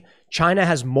would be, China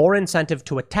has more incentive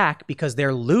to attack because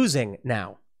they're losing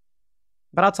now.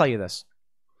 But I'll tell you this.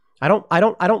 I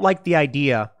don't like the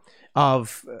idea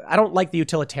of, I don't like the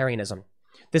utilitarianism.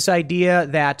 This idea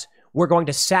that we're going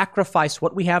to sacrifice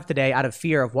what we have today out of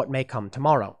fear of what may come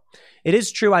tomorrow. It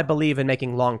is true, I believe, in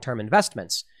making long-term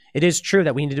investments. It is true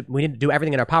that we need to do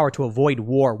everything in our power to avoid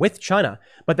war with China,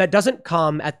 but that doesn't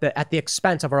come at the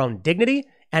expense of our own dignity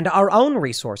and our own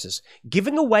resources.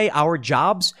 Giving away our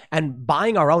jobs and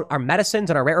buying our medicines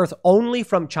and our rare earth only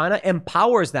from China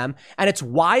empowers them, and it's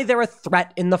why they're a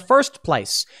threat in the first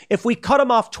place. If we cut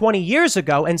them off 20 years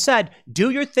ago and said, do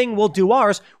your thing, we'll do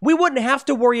ours, we wouldn't have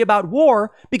to worry about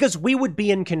war because we would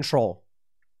be in control.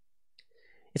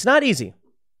 It's not easy.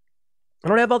 I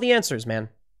don't have all the answers, man.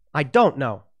 I don't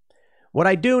know. What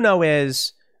I do know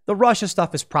is the Russia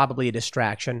stuff is probably a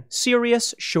distraction.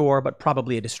 Serious, sure, but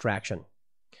probably a distraction.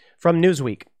 From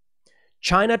Newsweek,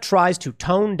 China tries to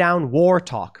tone down war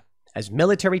talk as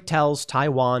military tells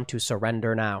Taiwan to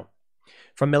surrender now.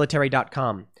 From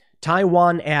military.com,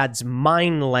 Taiwan adds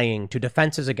mine-laying to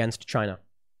defenses against China.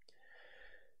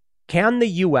 Can the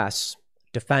U.S.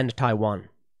 defend Taiwan?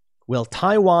 Will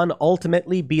Taiwan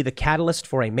ultimately be the catalyst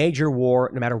for a major war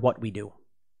no matter what we do?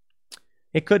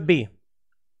 It could be.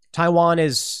 Taiwan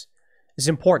is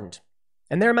important.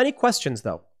 And there are many questions,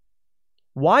 though.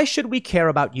 Why should we care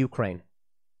about Ukraine?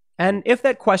 And if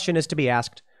that question is to be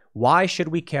asked, why should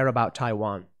we care about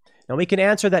Taiwan? Now, we can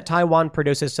answer that Taiwan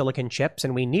produces silicon chips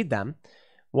and we need them.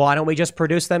 Why don't we just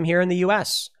produce them here in the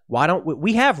U.S.? Why don't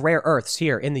we have rare earths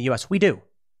here in the U.S.? We do.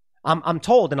 I'm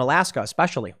told in Alaska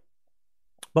especially.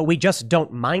 But we just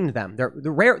don't mine them.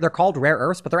 They're called rare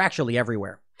earths, but they're actually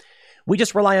everywhere. We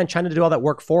just rely on China to do all that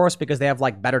work for us because they have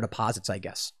like better deposits, I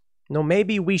guess. No,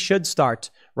 maybe we should start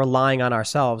relying on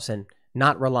ourselves and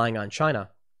not relying on China.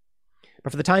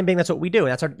 But for the time being, that's what we do.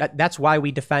 That's why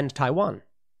we defend Taiwan.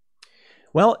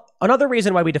 Well, another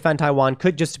reason why we defend Taiwan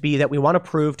could just be that we want to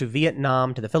prove to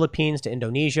Vietnam, to the Philippines, to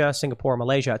Indonesia, Singapore,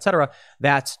 Malaysia, etc.,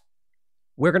 that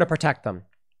we're going to protect them,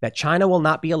 that China will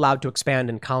not be allowed to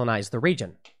expand and colonize the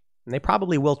region. And they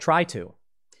probably will try to.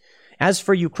 As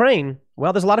for Ukraine,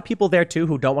 well, there's a lot of people there too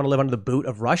who don't want to live under the boot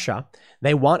of Russia.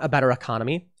 They want a better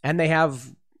economy, and they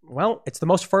have, well, it's the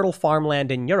most fertile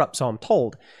farmland in Europe, so I'm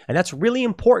told. And that's really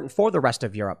important for the rest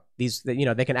of Europe.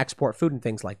 They can export food and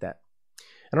things like that.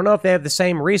 I don't know if they have the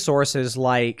same resources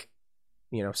like,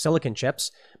 silicon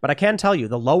chips, but I can tell you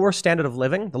the lower standard of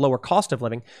living, the lower cost of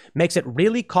living, makes it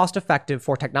really cost effective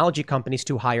for technology companies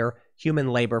to hire human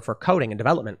labor for coding and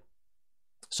development.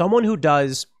 Someone who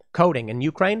does coding in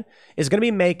Ukraine is going to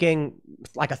be making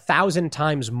like 1,000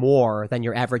 times more than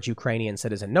your average Ukrainian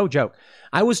citizen. No joke.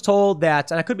 I was told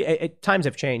that, and I could be, times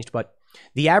have changed, but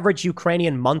the average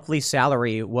Ukrainian monthly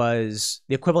salary was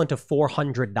the equivalent of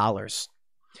 $400.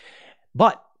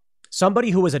 But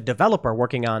somebody who is a developer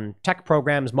working on tech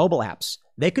programs, mobile apps,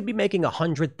 they could be making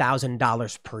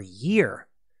 $100,000 per year,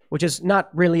 which is not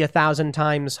really 1,000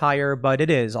 times higher, but it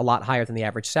is a lot higher than the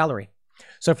average salary.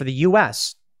 So for the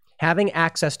U.S., having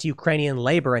access to Ukrainian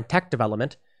labor and tech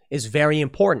development is very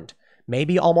important.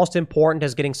 Maybe almost important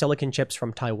as getting silicon chips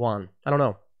from Taiwan. I don't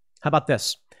know. How about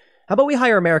this? How about we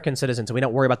hire American citizens and we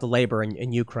don't worry about the labor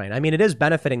in Ukraine? I mean, it is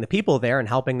benefiting the people there and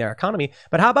helping their economy,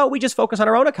 but how about we just focus on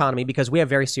our own economy because we have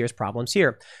very serious problems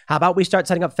here? How about we start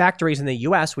setting up factories in the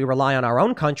U.S., we rely on our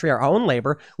own country, our own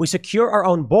labor, we secure our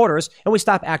own borders, and we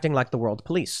stop acting like the world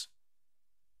police?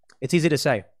 It's easy to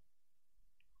say.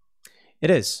 It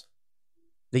is.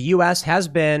 The U.S. has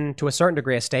been, to a certain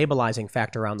degree, a stabilizing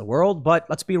factor around the world, but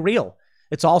let's be real.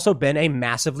 It's also been a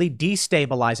massively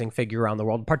destabilizing figure around the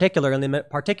world,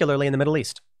 particularly in the Middle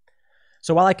East.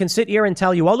 So while I can sit here and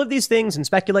tell you all of these things and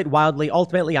speculate wildly,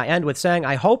 ultimately I end with saying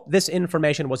I hope this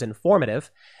information was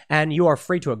informative, and you are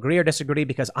free to agree or disagree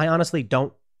because I honestly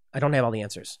don't have all the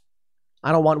answers.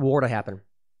 I don't want war to happen.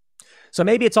 So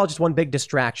maybe it's all just one big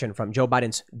distraction from Joe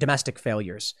Biden's domestic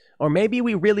failures. Or maybe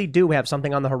we really do have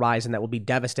something on the horizon that will be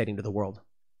devastating to the world.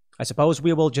 I suppose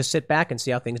we will just sit back and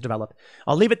see how things develop.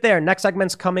 I'll leave it there. Next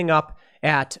segment's coming up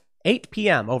at 8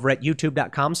 p.m. over at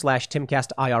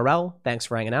youtube.com/TimcastIRL. Thanks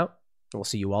for hanging out. We'll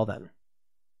see you all then.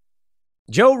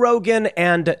 Joe Rogan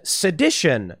and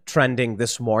sedition trending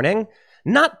this morning.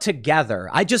 Not together.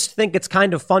 I just think it's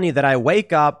kind of funny that I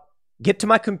wake up, get to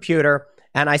my computer,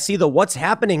 and I see the What's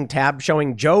Happening tab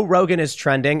showing Joe Rogan is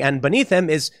trending, and beneath him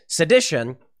is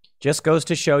sedition. Just goes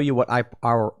to show you what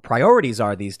our priorities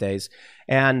are these days.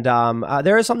 And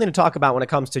there is something to talk about when it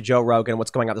comes to Joe Rogan,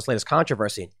 what's going on, this latest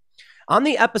controversy. On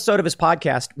the episode of his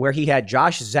podcast where he had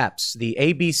Josh Zepps, the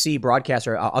ABC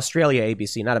broadcaster, Australia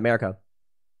ABC, not America,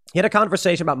 he had a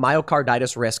conversation about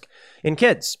myocarditis risk in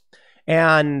kids.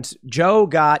 And Joe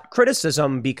got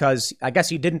criticism because I guess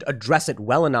he didn't address it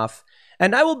well enough.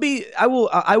 And I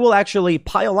will actually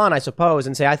pile on, I suppose,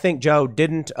 and say I think Joe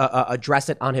didn't address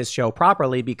it on his show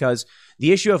properly, because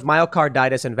the issue of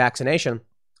myocarditis and vaccination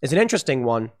is an interesting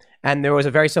one. And there was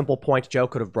a very simple point Joe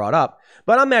could have brought up.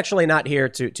 But I'm actually not here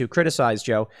to criticize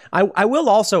Joe. I will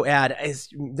also add,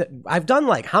 I've done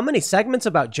like how many segments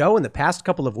about Joe in the past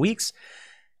couple of weeks?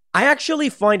 I actually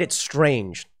find it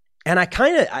strange. And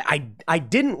I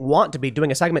didn't want to be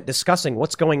doing a segment discussing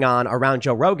what's going on around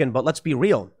Joe Rogan, but let's be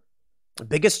real.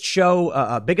 Biggest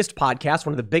show, biggest podcast,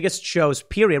 one of the biggest shows,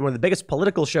 period, one of the biggest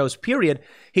political shows, period.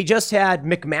 He just had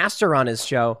McMaster on his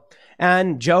show,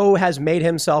 and Joe has made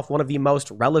himself one of the most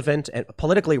relevant and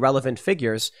politically relevant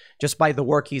figures just by the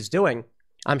work he's doing.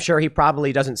 I'm sure he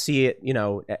probably doesn't see it,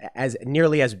 as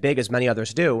nearly as big as many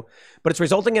others do, but it's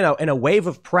resulting in a wave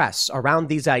of press around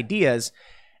these ideas.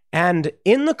 And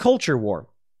in the culture war,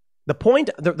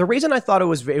 the reason I thought it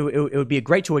would be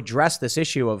great to address this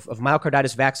issue of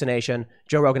myocarditis vaccination,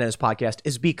 Joe Rogan and his podcast,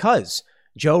 is because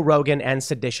Joe Rogan and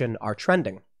sedition are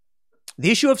trending.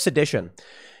 The issue of sedition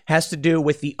has to do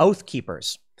with the Oath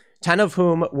Keepers, 10 of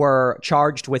whom were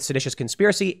charged with seditious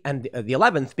conspiracy, and the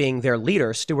 11th being their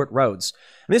leader, Stuart Rhodes.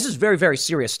 And this is very, very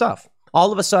serious stuff.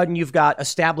 All of a sudden, you've got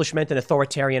establishment and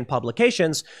authoritarian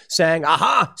publications saying,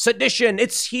 aha, sedition,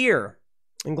 it's here.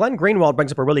 And Glenn Greenwald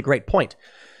brings up a really great point.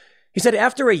 He said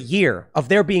after a year of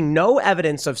there being no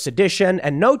evidence of sedition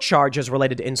and no charges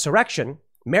related to insurrection,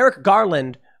 Merrick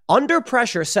Garland, under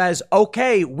pressure, says,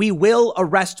 okay, we will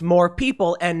arrest more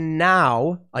people. And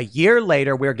now, a year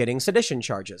later, we're getting sedition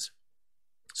charges.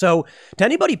 So to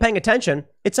anybody paying attention,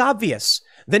 it's obvious.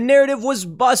 The narrative was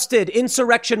busted.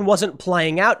 Insurrection wasn't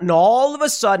playing out. And all of a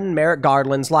sudden, Merrick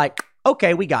Garland's like,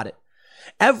 okay, we got it.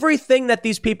 Everything that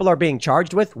these people are being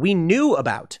charged with, we knew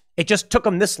about. It just took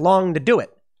them this long to do it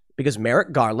because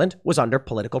Merrick Garland was under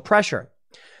political pressure.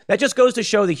 That just goes to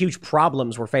show the huge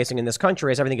problems we're facing in this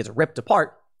country as everything gets ripped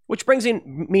apart, which brings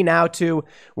me now to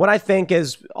what I think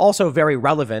is also very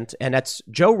relevant, and that's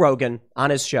Joe Rogan on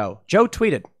his show. Joe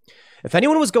tweeted, if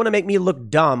anyone was going to make me look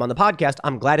dumb on the podcast,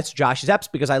 I'm glad it's Josh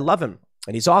Zepps because I love him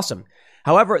and he's awesome.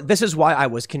 However, this is why I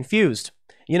was confused.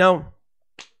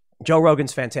 Joe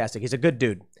Rogan's fantastic. He's a good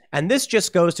dude. And this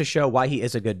just goes to show why he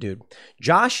is a good dude.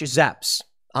 Josh Zepps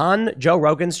on Joe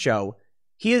Rogan's show,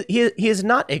 he is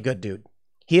not a good dude.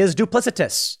 He is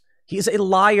duplicitous. He is a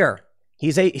liar.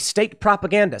 He's a state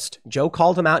propagandist. Joe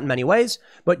called him out in many ways,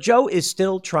 but Joe is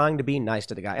still trying to be nice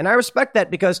to the guy. And I respect that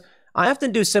because I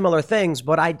often do similar things,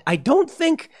 but I don't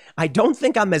think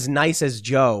I'm as nice as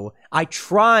Joe. I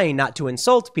try not to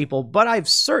insult people, but I've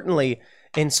certainly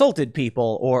insulted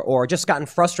people or just gotten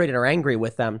frustrated or angry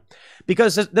with them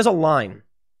because there's a line.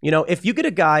 If you get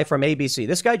a guy from ABC,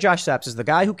 this guy Josh Zepps is the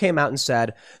guy who came out and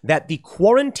said that the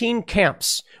quarantine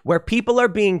camps where people are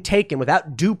being taken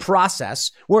without due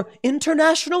process were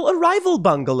international arrival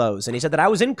bungalows. And he said that I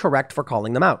was incorrect for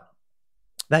calling them out.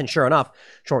 Then sure enough,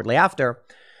 shortly after,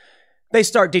 they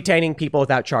start detaining people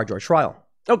without charge or trial.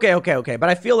 Okay. But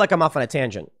I feel like I'm off on a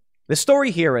tangent. The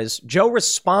story here is Joe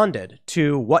responded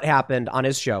to what happened on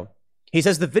his show. He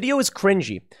says the video is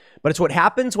cringy, but it's what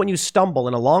happens when you stumble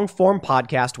in a long-form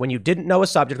podcast when you didn't know a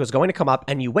subject was going to come up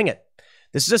and you wing it.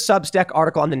 This is a Substack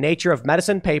article on the Nature of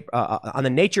Medicine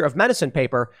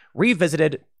paper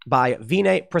revisited by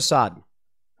Vinay Prasad.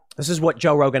 This is what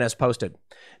Joe Rogan has posted.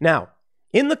 Now,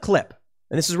 in the clip,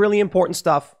 and this is really important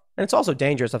stuff, and it's also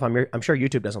dangerous stuff. I'm sure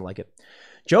YouTube doesn't like it.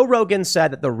 Joe Rogan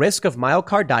said that the risk of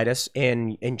myocarditis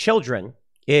in children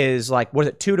is like,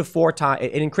 2 to 4 times?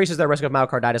 It increases their risk of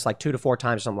myocarditis like 2 to 4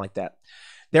 times, something like that.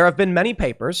 There have been many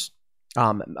papers.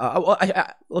 Let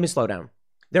me slow down.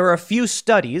 There are a few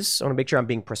studies, I want to make sure I'm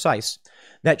being precise,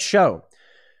 that show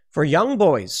for young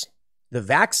boys, the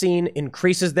vaccine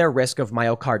increases their risk of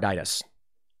myocarditis.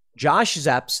 Josh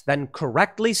Zepps then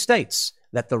correctly states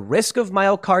that the risk of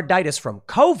myocarditis from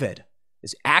COVID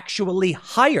is actually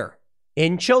higher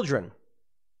in children.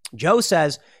 Joe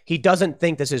says he doesn't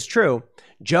think this is true.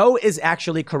 Joe is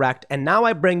actually correct. And now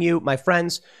I bring you, my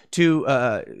friends, to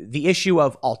the issue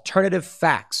of alternative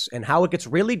facts and how it gets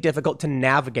really difficult to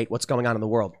navigate what's going on in the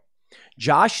world.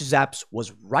 Josh Zepps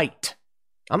was right.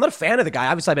 I'm not a fan of the guy.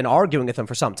 Obviously, I've been arguing with him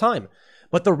for some time.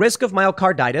 But the risk of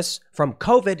myocarditis from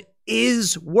COVID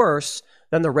is worse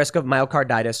than the risk of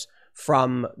myocarditis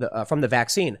from the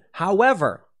vaccine.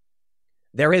 However,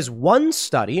 there is one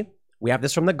study, we have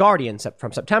this from The Guardian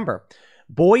from September,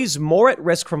 boys more at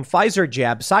risk from Pfizer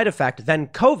jab side effect than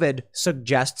COVID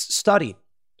suggests study.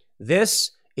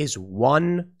 This is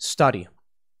one study.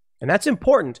 And that's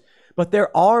important, but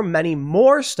there are many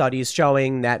more studies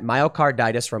showing that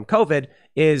myocarditis from COVID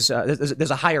is,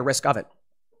 there's a higher risk of it.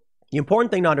 The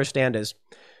important thing to understand is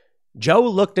Joe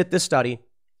looked at this study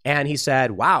and he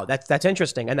said, wow, that's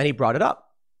interesting. And then he brought it up.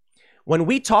 When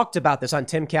we talked about this on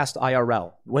Timcast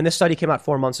IRL, when this study came out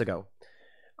 4 months ago,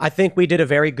 I think we did a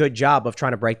very good job of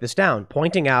trying to break this down,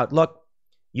 pointing out, look,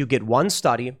 you get one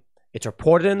study, it's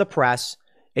reported in the press,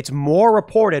 it's more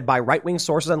reported by right-wing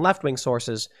sources than left-wing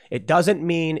sources. It doesn't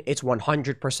mean it's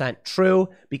 100% true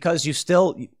because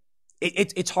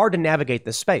it's hard to navigate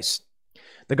this space.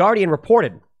 The Guardian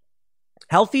reported,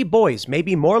 healthy boys may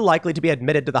be more likely to be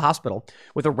admitted to the hospital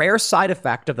with a rare side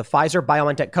effect of the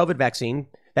Pfizer-BioNTech COVID vaccine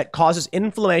that causes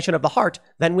inflammation of the heart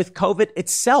than with COVID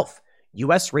itself,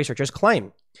 U.S. researchers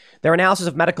claim. Their analysis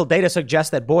of medical data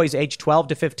suggests that boys aged 12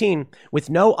 to 15 with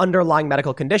no underlying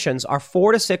medical conditions are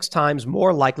 4 to 6 times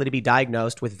more likely to be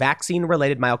diagnosed with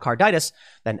vaccine-related myocarditis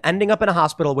than ending up in a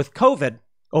hospital with COVID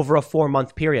over a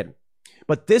 4-month period.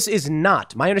 But this is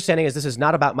not, my understanding is this is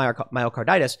not about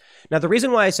myocarditis. Now, the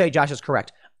reason why I say Josh is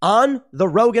correct, on the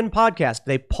Rogan podcast,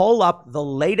 they pull up the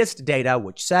latest data,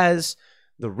 which says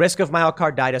the risk of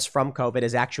myocarditis from COVID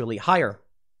is actually higher.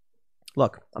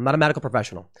 Look, I'm not a medical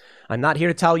professional. I'm not here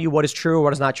to tell you what is true or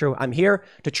what is not true. I'm here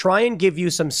to try and give you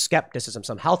some skepticism,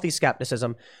 some healthy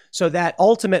skepticism, so that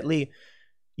ultimately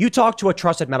you talk to a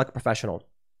trusted medical professional.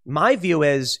 My view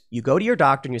is you go to your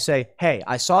doctor and you say, hey,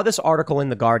 I saw this article in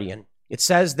The Guardian. It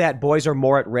says that boys are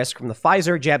more at risk from the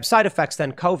Pfizer jab side effects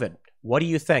than COVID. What do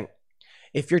you think?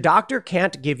 If your doctor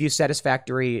can't give you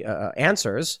satisfactory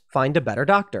answers, find a better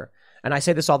doctor. And I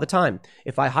say this all the time.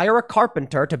 If I hire a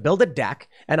carpenter to build a deck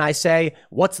and I say,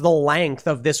 what's the length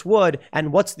of this wood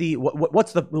and what's the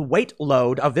weight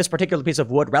load of this particular piece of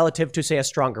wood relative to, say, a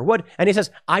stronger wood, and he says,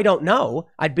 I don't know,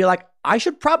 I'd be like, I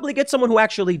should probably get someone who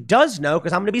actually does know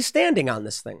because I'm going to be standing on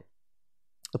this thing.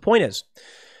 The point is,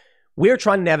 we're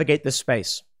trying to navigate this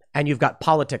space and you've got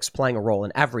politics playing a role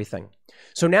in everything.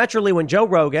 So naturally, when Joe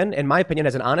Rogan, in my opinion,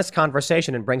 has an honest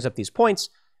conversation and brings up these points,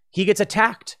 he gets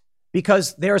attacked.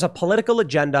 Because there's a political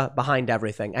agenda behind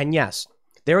everything. And yes,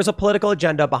 there is a political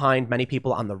agenda behind many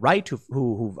people on the right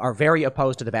who are very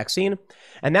opposed to the vaccine.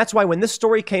 And that's why when this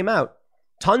story came out,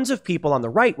 tons of people on the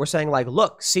right were saying like,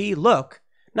 look,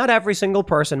 not every single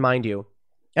person, mind you.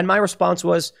 And my response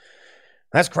was,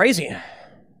 that's crazy.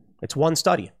 It's one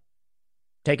study.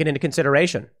 Take it into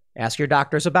consideration. Ask your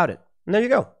doctors about it. And there you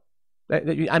go.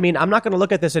 I mean, I'm not going to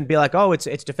look at this and be like, oh,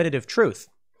 it's definitive truth.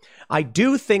 I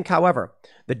do think, however,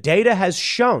 the data has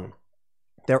shown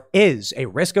there is a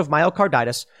risk of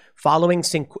myocarditis following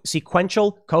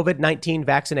sequential COVID-19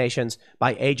 vaccinations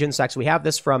by age and sex. We have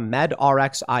this from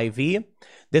MedRx IV.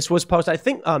 This was posted, I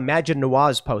think Majid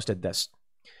Nawaz posted this.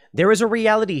 There is a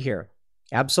reality here.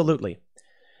 Absolutely.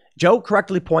 Joe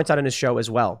correctly points out in his show as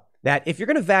well that if you're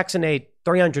going to vaccinate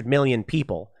 300 million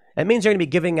people, that means you're going to be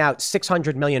giving out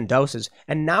 600 million doses.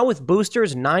 And now with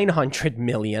boosters, 900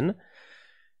 million.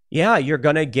 Yeah, you're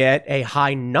going to get a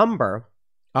high number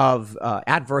of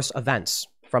adverse events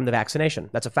from the vaccination.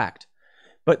 That's a fact.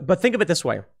 But think of it this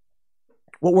way.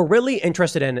 What we're really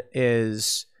interested in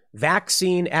is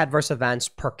vaccine adverse events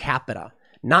per capita,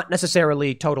 not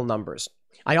necessarily total numbers.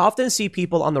 I often see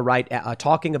people on the right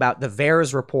talking about the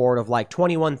VAERS report of like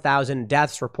 21,000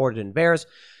 deaths reported in VAERS.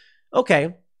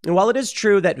 Okay, and while it is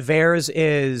true that VAERS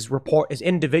is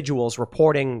individuals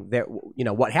reporting their,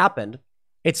 what happened,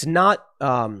 it's not,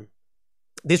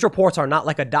 these reports are not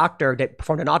like a doctor that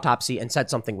performed an autopsy and said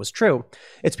something was true.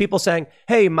 It's people saying,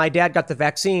 hey, my dad got the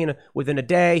vaccine within a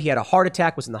day. He had a heart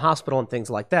attack, was in the hospital and things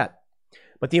like that.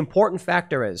 But the important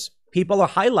factor is people are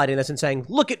highlighting this and saying,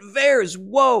 look at VAERS.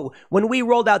 Whoa, when we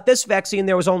rolled out this vaccine,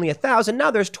 there was only 1,000. Now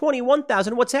there's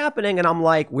 21,000. What's happening? And I'm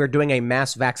like, we're doing a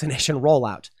mass vaccination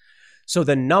rollout. So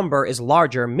the number is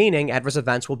larger, meaning adverse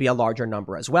events will be a larger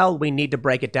number as well. We need to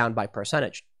break it down by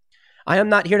percentage. I am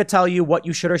not here to tell you what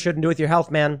you should or shouldn't do with your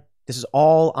health, man. This is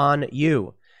all on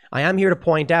you. I am here to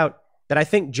point out that I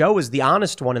think Joe is the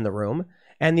honest one in the room,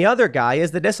 and the other guy is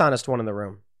the dishonest one in the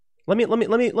room. Let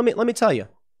me tell you.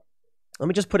 Let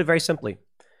me just put it very simply.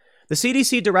 The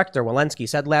CDC director, Walensky,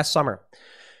 said last summer,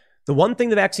 the one thing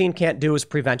the vaccine can't do is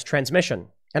prevent transmission.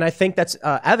 And I think that's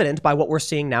evident by what we're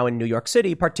seeing now in New York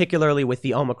City, particularly with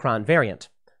the Omicron variant.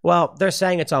 Well, they're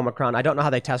saying it's Omicron. I don't know how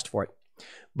they test for it.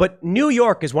 But New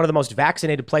York is one of the most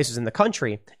vaccinated places in the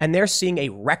country, and they're seeing a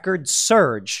record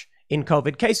surge in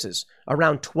COVID cases.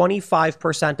 Around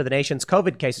 25% of the nation's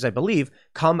COVID cases, I believe,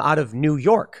 come out of New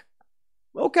York.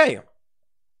 Okay.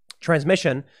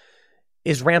 Transmission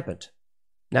is rampant.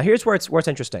 Now, here's where it's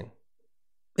interesting.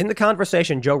 In the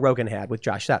conversation Joe Rogan had with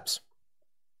Josh Szeps,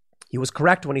 he was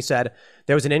correct when he said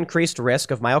there was an increased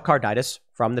risk of myocarditis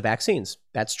from the vaccines.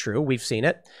 That's true. We've seen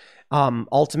it.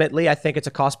 Ultimately, I think it's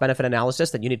a cost-benefit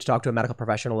analysis that you need to talk to a medical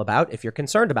professional about if you're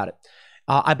concerned about it.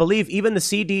 I believe even the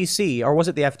CDC, or was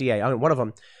it the FDA? I mean, one of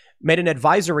them made an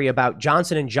advisory about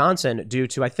Johnson & Johnson due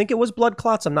to, I think it was blood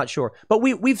clots. I'm not sure. But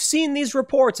we've seen these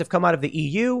reports have come out of the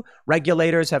EU.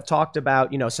 Regulators have talked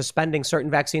about, suspending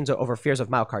certain vaccines over fears of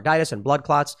myocarditis and blood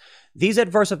clots. These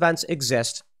adverse events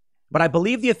exist. But I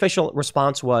believe the official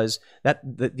response was that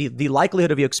the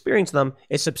likelihood of you experiencing them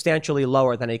is substantially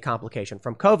lower than a complication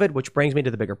from COVID, which brings me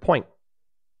to the bigger point.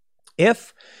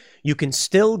 If you can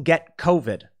still get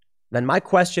COVID, then my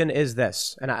question is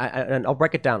this, and I'll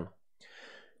break it down.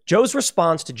 Joe's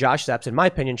response to Josh Szeps, in my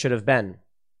opinion, should have been,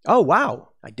 oh, wow,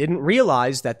 I didn't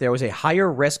realize that there was a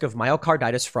higher risk of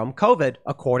myocarditis from COVID,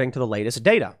 according to the latest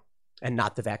data, and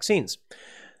not the vaccines.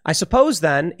 I suppose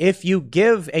then, if you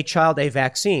give a child a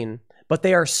vaccine, but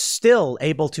they are still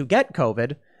able to get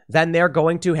COVID, then they're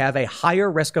going to have a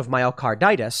higher risk of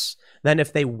myocarditis than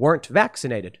if they weren't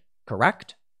vaccinated,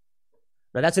 correct?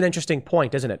 Now, that's an interesting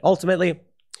point, isn't it? Ultimately,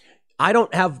 I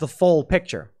don't have the full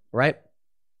picture, right?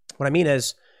 What I mean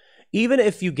is, even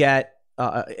if you get,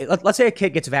 let's say a kid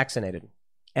gets vaccinated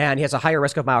and he has a higher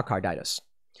risk of myocarditis,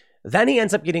 then he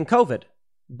ends up getting COVID.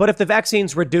 But if the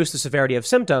vaccines reduce the severity of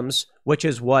symptoms, which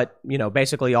is what,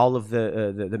 basically all of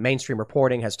the mainstream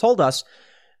reporting has told us,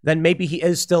 then maybe he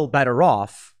is still better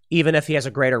off, even if he has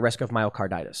a greater risk of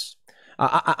myocarditis.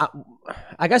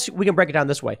 I guess we can break it down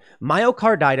this way.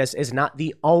 Myocarditis is not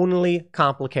the only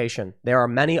complication. There are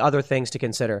many other things to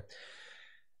consider.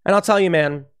 And I'll tell you,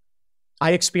 man,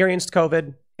 I experienced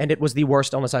COVID, and it was the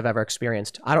worst illness I've ever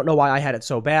experienced. I don't know why I had it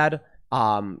so bad.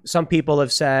 Some people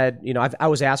have said, I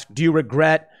was asked, do you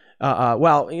regret?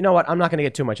 Well, you know what? I'm not going to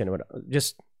get too much into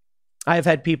it. I've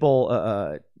had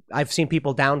people, I've seen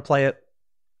people downplay it.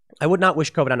 I would not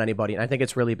wish COVID on anybody, and I think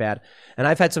it's really bad. And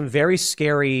I've had some very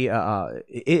scary,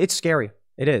 it's scary.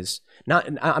 It is.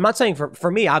 I'm not saying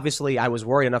for me, obviously, I was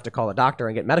worried enough to call a doctor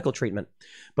and get medical treatment.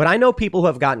 But I know people who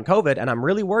have gotten COVID, and I'm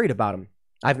really worried about them.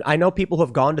 I know people who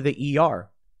have gone to the ER.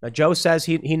 Now, Joe says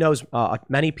he knows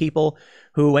many people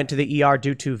who went to the ER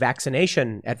due to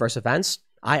vaccination adverse events.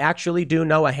 I actually do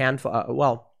know a handful,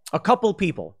 a couple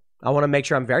people. I want to make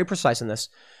sure I'm very precise in this.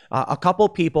 A couple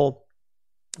people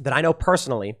that I know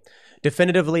personally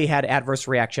definitively had adverse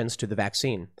reactions to the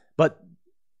vaccine. But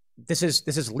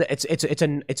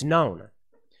it's known.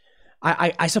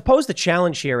 I suppose the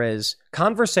challenge here is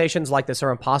conversations like this are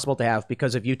impossible to have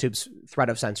because of YouTube's threat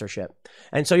of censorship.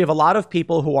 And so you have a lot of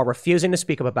people who are refusing to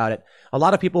speak up about it, a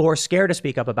lot of people who are scared to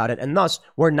speak up about it, and thus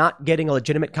we're not getting a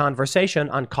legitimate conversation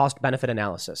on cost-benefit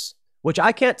analysis, which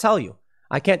I can't tell you.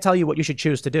 I can't tell you what you should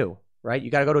choose to do, right?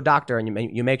 You got to go to a doctor and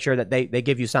you make sure that they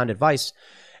give you sound advice.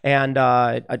 And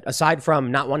aside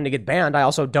from not wanting to get banned, I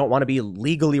also don't want to be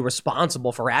legally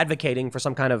responsible for advocating for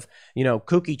some kind of,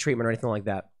 kooky treatment or anything like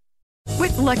that.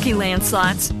 With Lucky Land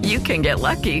Slots, you can get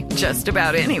lucky just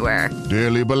about anywhere.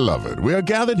 Dearly beloved, we are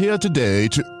gathered here today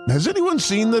to... Has anyone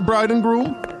seen the bride and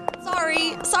groom?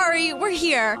 Sorry, we're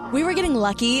here. We were getting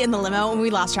lucky in the limo and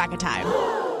we lost track of time.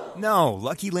 No,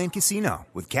 Lucky Land Casino,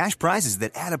 with cash prizes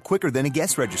that add up quicker than a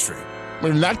guest registry.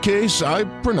 In that case, I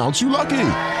pronounce you lucky.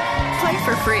 Play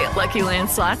for free at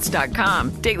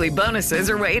LuckyLandSlots.com. Daily bonuses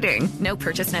are waiting. No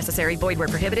purchase necessary. Void where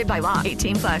prohibited by law.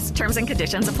 18+. Terms and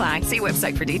conditions apply. See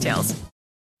website for details.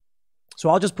 So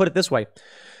I'll just put it this way.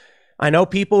 I know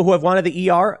people who have gone to the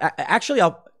ER. Actually,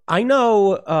 I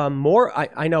know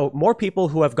more people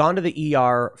who have gone to the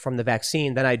ER from the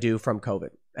vaccine than I do from COVID,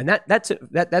 and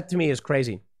that to me is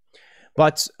crazy.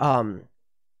 But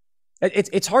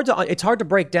it's hard to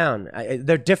break down.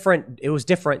 They're different. It was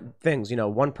different things.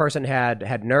 One person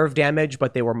had nerve damage,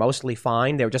 but they were mostly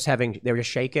fine. They were just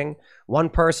shaking. One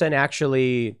person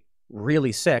actually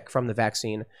really sick from the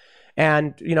vaccine,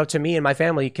 and to me and my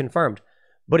family confirmed.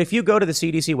 But if you go to the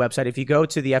CDC website, if you go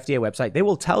to the FDA website, they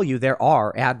will tell you there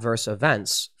are adverse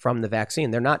events from the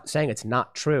vaccine. They're not saying it's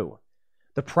not true.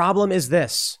 The problem is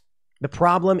this. The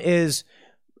problem is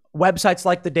websites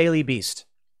like the Daily Beast.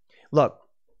 Look,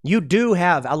 you do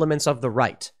have elements of the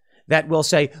right that will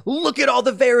say, look at all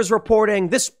the VAERS reporting.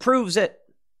 This proves it.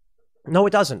 No,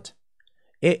 it doesn't.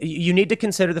 You need to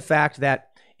consider the fact that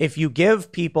if you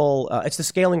give people, it's the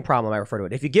scaling problem I refer to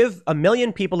it. If you give 1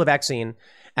 million people a vaccine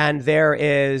and there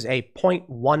is a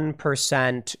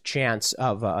 0.1% chance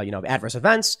of, adverse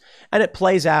events, and it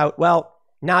plays out, well,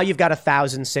 now you've got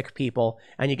 1,000 sick people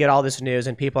and you get all this news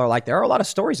and people are like, there are a lot of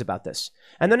stories about this.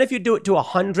 And then if you do it to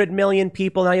 100 million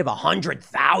people, now you have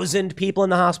 100,000 people in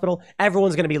the hospital,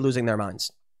 everyone's going to be losing their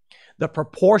minds. The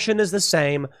proportion is the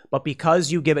same, but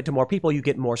because you give it to more people, you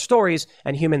get more stories,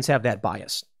 and humans have that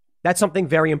bias. That's something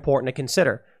very important to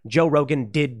consider. Joe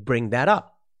Rogan did bring that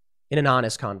up in an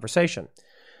honest conversation.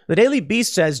 The Daily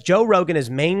Beast says Joe Rogan is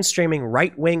mainstreaming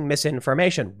right-wing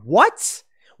misinformation. What?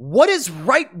 What is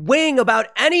right-wing about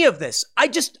any of this? I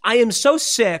am so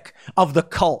sick of the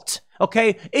cult.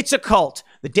 Okay? It's a cult.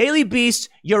 The Daily Beast,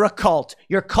 you're a cult.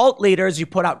 You're cult leaders. You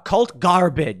put out cult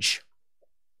garbage.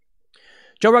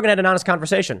 Joe Rogan had an honest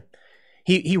conversation.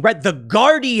 He read The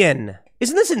Guardian.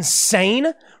 Isn't this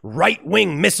insane?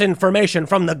 Right-wing misinformation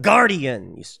from The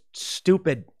Guardian. You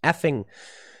stupid effing...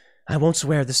 I won't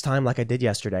swear this time like I did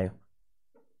yesterday.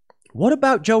 What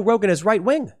about Joe Rogan as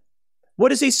right-wing?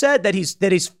 What has he said? That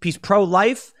he's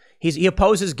pro-life? He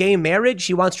opposes gay marriage?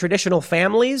 He wants traditional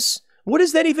families? What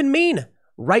does that even mean?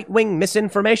 Right-wing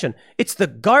misinformation. It's The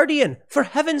Guardian, for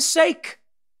heaven's sake.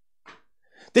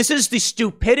 This is the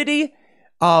stupidity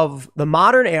of the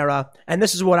modern era, and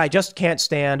this is what I just can't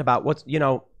stand about what's,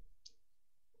 the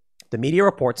media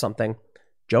reports something,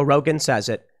 Joe Rogan says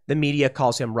it, the media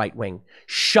calls him right-wing.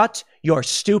 Shut your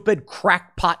stupid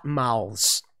crackpot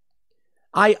mouths.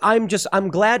 I'm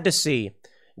glad to see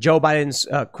Joe Biden's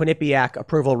Quinnipiac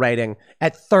approval rating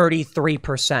at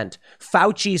 33%.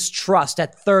 Fauci's trust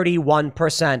at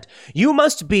 31%. You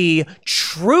must be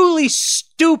truly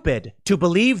stupid to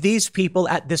believe these people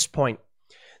at this point.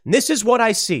 This is what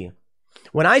I see.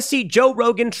 When I see Joe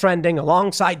Rogan trending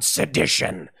alongside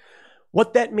sedition,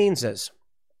 what that means is,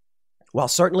 while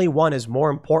certainly one is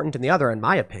more important than the other, in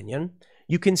my opinion,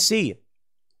 you can see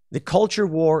the culture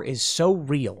war is so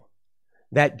real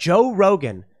that Joe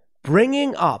Rogan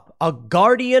bringing up a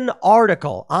Guardian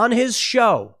article on his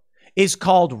show is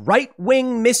called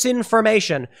right-wing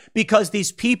misinformation because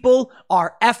these people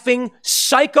are effing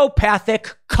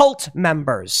psychopathic cult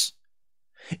members.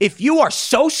 If you are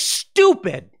so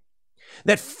stupid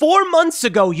that 4 months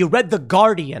ago you read The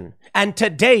Guardian and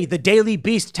today the Daily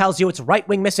Beast tells you it's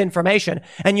right-wing misinformation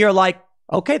and you're like,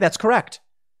 okay, that's correct,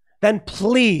 then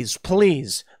please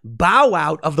bow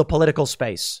out of the political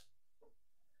space.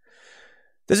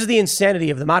 This is the insanity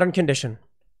of the modern condition.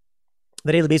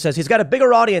 The Daily Beast says he's got a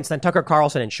bigger audience than Tucker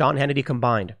Carlson and Sean Hannity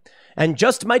combined and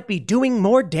just might be doing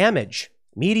more damage.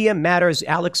 Media Matters'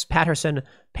 Alex Paterson,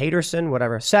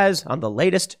 whatever, says on the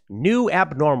latest New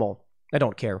Abnormal. I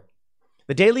don't care.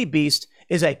 The Daily Beast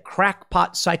is a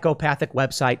crackpot psychopathic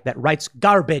website that writes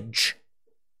garbage.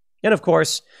 And of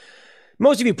course,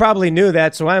 most of you probably knew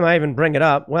that, so why am I even bringing it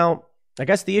up? Well, I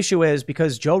guess the issue is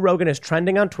because Joe Rogan is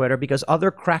trending on Twitter because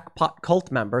other crackpot cult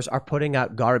members are putting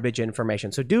out garbage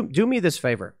information. So do me this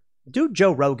favor. Do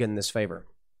Joe Rogan this favor.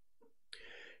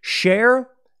 Share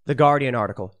the Guardian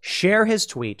article, share his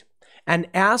tweet, and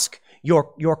ask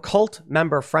your cult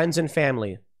member friends and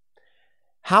family,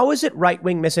 how is it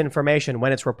right-wing misinformation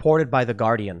when it's reported by The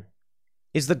Guardian?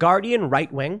 Is The Guardian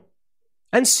right-wing?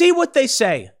 And see what they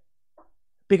say.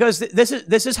 Because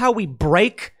this is how we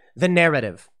break the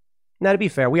narrative. Now, to be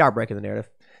fair, we are breaking the narrative.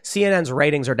 CNN's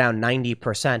ratings are down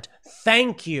 90%.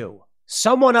 Thank you.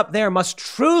 Someone up there must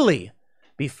truly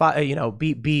be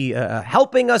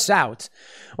helping us out.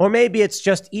 Or maybe it's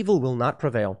just evil will not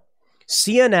prevail.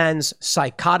 CNN's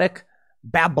psychotic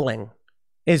babbling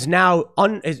is now,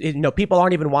 people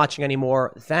aren't even watching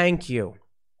anymore. Thank you.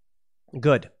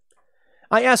 Good.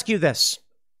 I ask you this.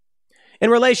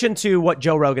 In relation to what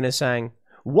Joe Rogan is saying,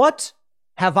 what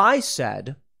have I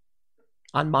said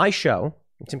on my show,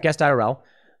 Timcast IRL,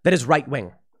 that is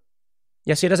right-wing?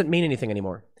 Yes, it doesn't mean anything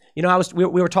anymore. We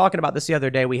were talking about this the other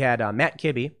day. We had Matt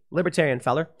Kibbe, libertarian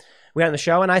feller. We had on the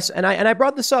show, and I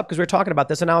brought this up because we were talking about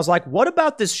this, and I was like, what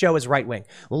about this show is right-wing?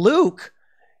 Luke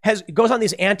goes on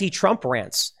these anti-Trump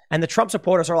rants, and the Trump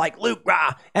supporters are like, Luke,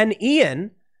 rah. And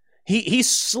Ian, he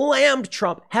slammed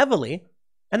Trump heavily,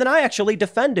 and then I actually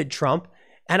defended Trump,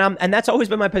 and that's always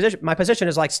been my position. My position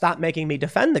is like, stop making me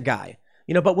defend the guy.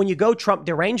 But when you go Trump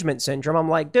derangement syndrome, I'm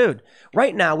like, dude,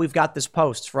 right now we've got this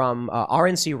post from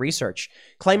RNC Research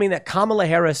claiming that Kamala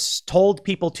Harris told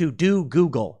people to do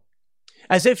Google.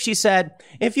 As if she said,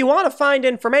 if you want to find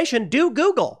information, do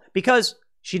Google. Because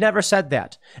She never said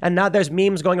that. And now there's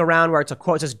memes going around where it's a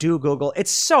quote that says, do Google.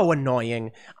 It's so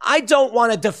annoying. I don't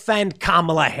want to defend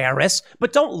Kamala Harris,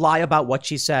 but don't lie about what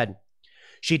she said.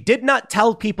 She did not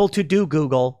tell people to do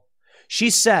Google. She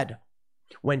said,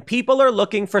 when people are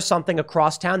looking for something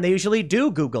across town, they usually do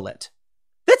Google it.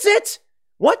 That's it.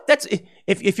 What? That's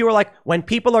if you were like, when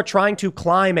people are trying to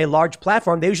climb a large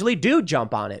platform, they usually do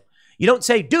jump on it. You don't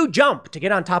say, do jump to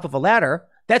get on top of a ladder.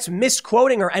 That's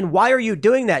misquoting her. And why are you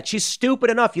doing that? She's stupid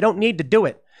enough. You don't need to do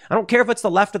it. I don't care if it's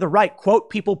the left or the right. Quote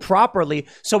people properly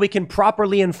so we can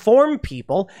properly inform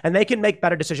people and they can make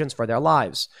better decisions for their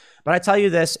lives. But I tell you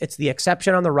this, it's the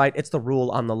exception on the right. It's the rule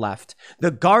on the left.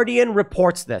 The Guardian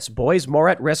reports this. Boys more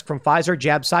at risk from Pfizer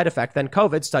jab side effect than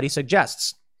COVID study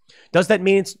suggests. Does that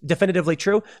mean it's definitively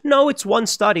true? No, it's one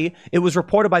study. It was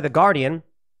reported by The Guardian.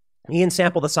 Ian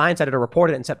Sample, the science editor,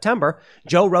 reported it in September.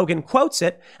 Joe Rogan quotes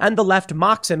it, and the left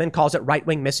mocks him and calls it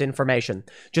right-wing misinformation.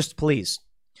 Just please,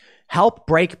 help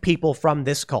break people from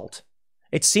this cult.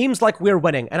 It seems like we're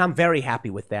winning, and I'm very happy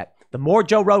with that. The more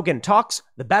Joe Rogan talks,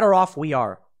 the better off we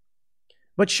are.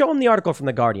 But show him the article from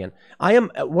The Guardian. I am,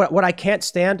 what I can't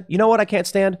stand, you know what I can't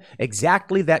stand?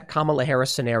 Exactly that Kamala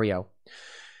Harris scenario.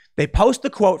 They post the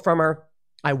quote from her.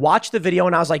 I watched the video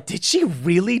and I was like, did she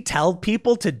really tell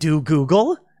people to do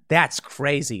Google? That's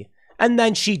crazy. And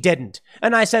then she didn't.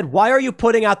 And I said, why are you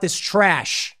putting out this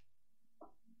trash?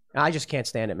 I just can't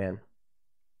stand it, man.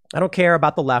 I don't care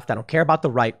about the left. I don't care about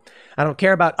the right. I don't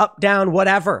care about up, down,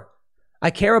 whatever. I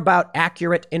care about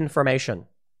accurate information.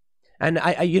 And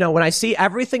I when I see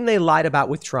everything they lied about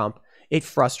with Trump, it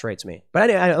frustrates me. But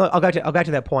anyway, I'll get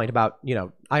to that point about,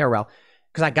 IRL,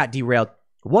 because I got derailed.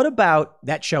 What about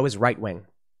that show is right wing,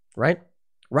 right?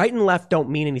 Right and left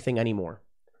don't mean anything anymore.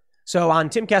 So on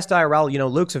Timcast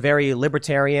IRL, Luke's a very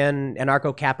libertarian,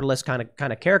 anarcho-capitalist kind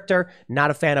of character, not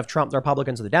a fan of Trump, the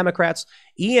Republicans, or the Democrats.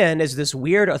 Ian is this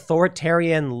weird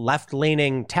authoritarian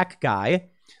left-leaning tech guy.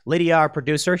 Lydia, our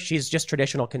producer, she's just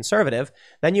traditional conservative.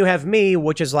 Then you have me,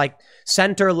 which is like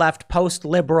center-left,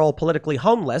 post-liberal, politically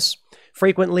homeless,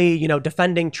 frequently,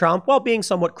 defending Trump while being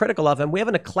somewhat critical of him. We have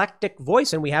an eclectic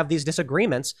voice and we have these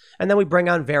disagreements. And then we bring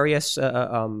on various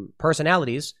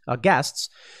personalities, guests,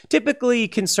 typically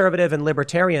conservative and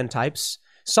libertarian types,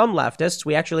 some leftists.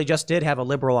 We actually just did have a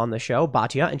liberal on the show,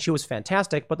 Batya, and she was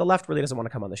fantastic, but the left really doesn't want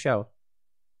to come on the show.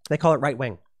 They call it right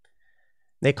wing.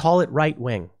 They call it right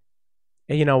wing.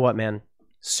 And you know what, man?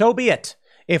 So be it.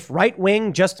 If right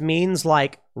wing just means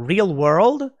like real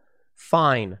world,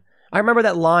 fine. I remember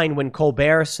that line when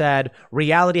Colbert said,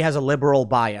 reality has a liberal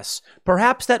bias.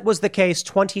 Perhaps that was the case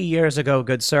 20 years ago,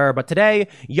 good sir, but today,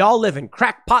 y'all live in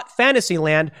crackpot fantasy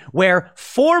land where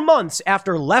 4 months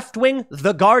after left-wing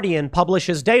The Guardian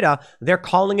publishes data, they're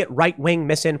calling it right-wing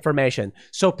misinformation.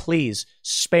 So please,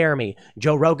 spare me.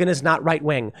 Joe Rogan is not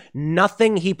right-wing.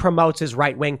 Nothing he promotes is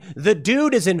right-wing. The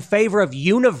dude is in favor of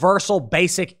universal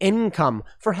basic income,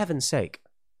 for heaven's sake.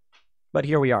 But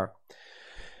here we are.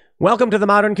 Welcome to the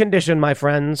modern condition, my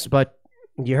friends, but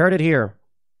you heard it here.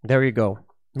 There you go.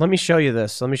 Let me show you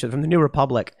this. Let me show you from the New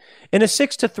Republic. In a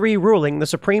 6-3 ruling, the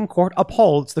Supreme Court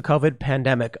upholds the COVID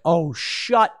pandemic. Oh,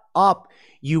 shut up,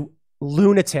 you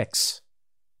lunatics.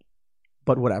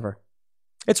 But whatever.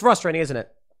 It's frustrating, isn't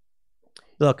it?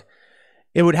 Look,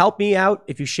 it would help me out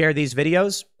if you share these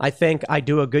videos. I think I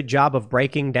do a good job of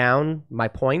breaking down my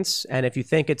points. And if you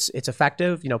think it's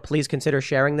effective, please consider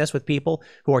sharing this with people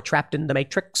who are trapped in the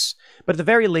matrix. But at the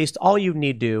very least, all you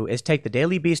need to do is take the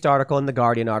Daily Beast article and the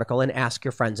Guardian article and ask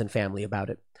your friends and family about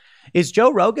it. Is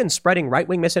Joe Rogan spreading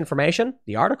right-wing misinformation?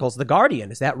 The article's the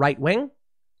Guardian. Is that right-wing?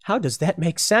 How does that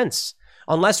make sense?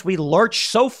 Unless we lurch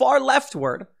so far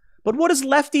leftward. But what does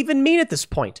left even mean at this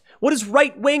point? What does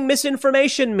right-wing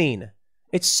misinformation mean?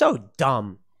 It's so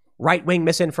dumb. Right-wing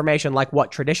misinformation like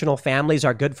what? Traditional families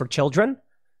are good for children?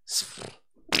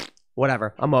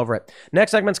 Whatever. I'm over it.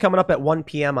 Next segment's coming up at 1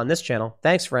 p.m. on this channel.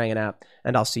 Thanks for hanging out,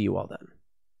 and I'll see you all then.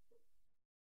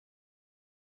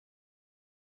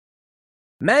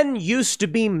 Men used to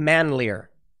be manlier.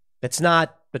 It's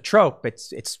not the trope.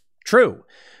 It's true.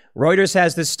 Reuters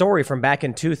has this story from back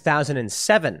in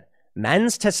 2007.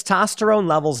 Men's testosterone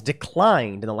levels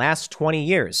declined in the last 20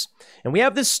 years. And we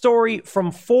have this story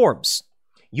from Forbes.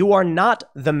 You are not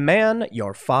the man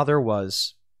your father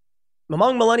was.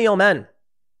 Among millennial men,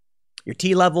 your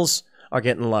T levels are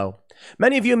getting low.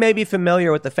 Many of you may be familiar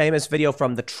with the famous video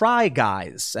from the Try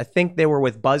Guys. I think they were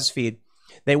with BuzzFeed.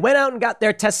 They went out and got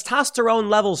their testosterone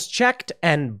levels checked,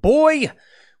 and boy,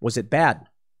 was it bad.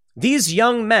 These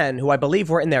young men, who I believe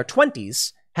were in their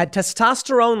 20s, had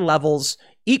testosterone levels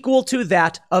equal to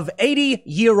that of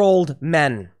 80-year-old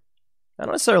men. I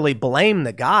don't necessarily blame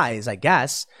the guys, I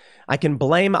guess. I can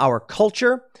blame our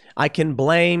culture. I can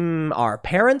blame our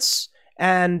parents.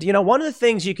 And, one of the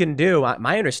things you can do,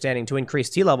 my understanding, to increase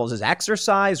T levels is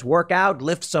exercise, work out,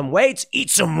 lift some weights, eat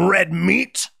some red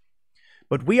meat.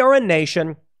 But we are a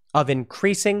nation of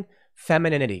increasing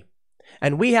femininity.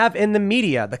 And we have in the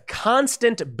media the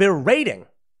constant berating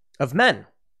of men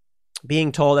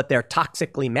being told that they're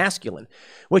toxically masculine,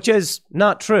 which is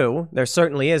not true. There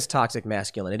certainly is toxic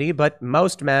masculinity, but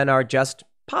most men are just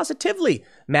positively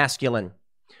masculine.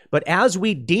 But as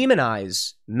we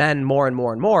demonize men more and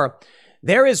more and more,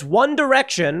 there is one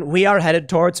direction we are headed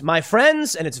towards, my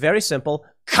friends, and it's very simple: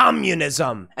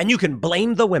 communism. And you can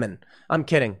blame the women. I'm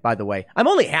kidding, by the way. I'm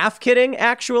only half kidding,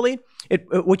 actually,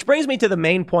 which brings me to the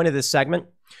main point of this segment.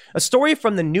 A story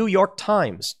from the New York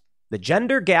Times. The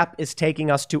gender gap is taking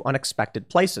us to unexpected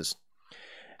places.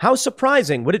 How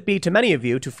surprising would it be to many of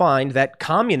you to find that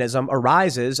communism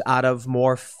arises out of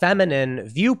more feminine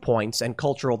viewpoints and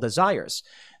cultural desires?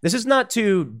 This is not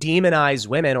to demonize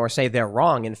women or say they're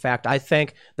wrong. In fact, I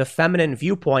think the feminine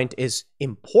viewpoint is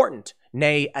important,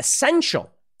 nay, essential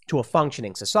to a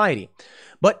functioning society.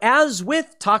 But as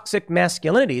with toxic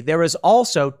masculinity, there is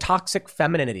also toxic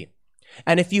femininity.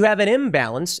 And if you have an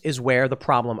imbalance is where the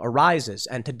problem arises.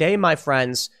 And today, my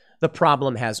friends, the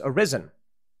problem has arisen.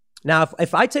 Now,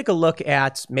 if I take a look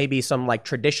at maybe some like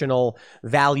traditional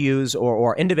values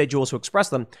or individuals who express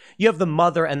them, you have the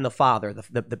mother and the father,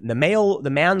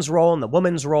 the man's role and the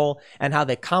woman's role, and how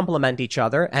they complement each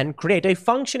other and create a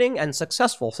functioning and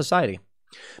successful society.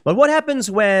 But what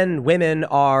happens when women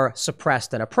are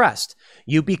suppressed and oppressed?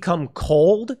 You become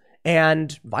cold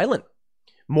and violent,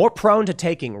 more prone to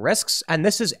taking risks. And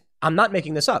this is, I'm not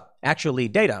making this up, actually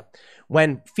data.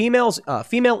 When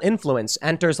female influence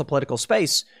enters the political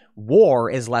space, war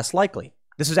is less likely.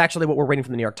 This is actually what we're reading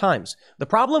from the New York Times. The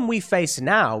problem we face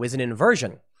now is an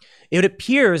inversion. It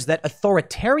appears that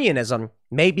authoritarianism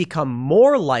may become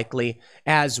more likely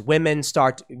as women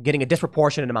start getting a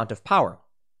disproportionate amount of power.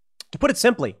 To put it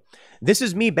simply, this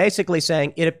is me basically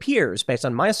saying it appears, based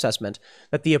on my assessment,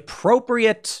 that the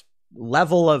appropriate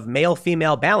level of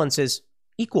male-female balance is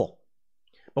equal.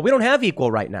 But we don't have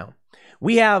equal right now.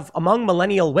 We have, among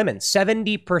millennial women,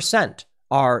 70%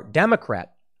 are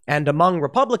Democrat. And among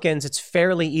Republicans, it's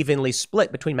fairly evenly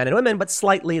split between men and women, but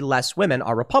slightly less women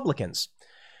are Republicans.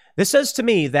 This says to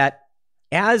me that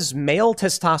as male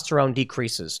testosterone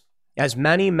decreases, as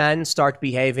many men start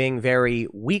behaving very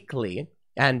weakly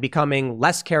and becoming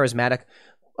less charismatic,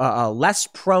 less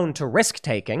prone to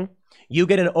risk-taking, you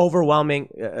get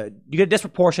you get a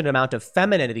disproportionate amount of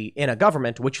femininity in a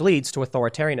government, which leads to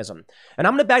authoritarianism. And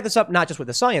I'm going to back this up not just with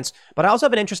the science, but I also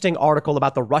have an interesting article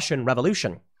about the Russian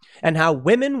Revolution and how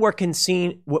women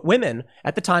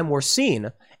at the time were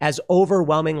seen as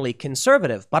overwhelmingly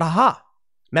conservative. But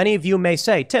many of you may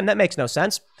say, Tim, that makes no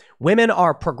sense. Women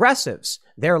are progressives.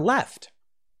 They're left.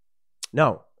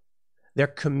 No, they're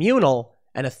communal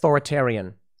and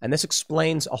authoritarian. And this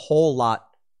explains a whole lot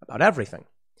about everything.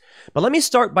 But let me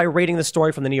start by reading the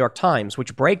story from the New York Times,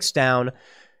 which breaks down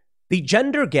the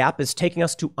gender gap is taking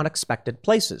us to unexpected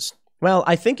places. Well,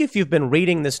 I think if you've been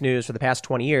reading this news for the past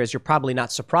 20 years, you're probably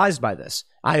not surprised by this.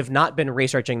 I have not been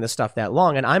researching this stuff that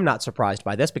long, and I'm not surprised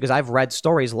by this because I've read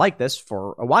stories like this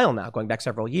for a while now, going back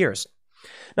several years.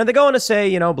 Now, they go on to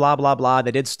say, blah, blah, blah.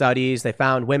 They did studies. They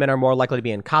found women are more likely to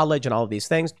be in college and all of these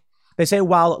things. They say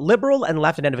while liberal and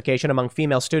left identification among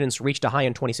female students reached a high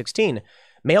in 2016,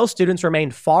 male students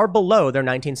remained far below their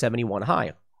 1971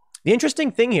 high. The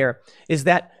interesting thing here is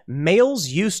that males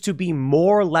used to be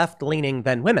more left-leaning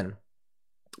than women.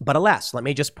 But alas, let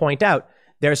me just point out,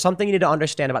 there's something you need to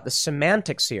understand about the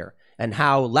semantics here and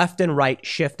how left and right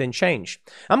shift and change.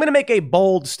 I'm going to make a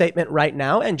bold statement right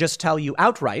now and just tell you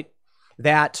outright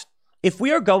that if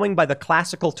we are going by the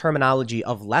classical terminology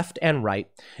of left and right,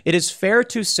 it is fair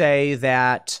to say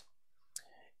that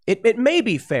it may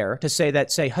be fair to say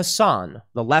that, say, Hassan,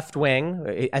 the left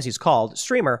wing, as he's called,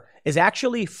 streamer, is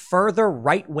actually further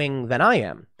right wing than I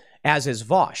am, as is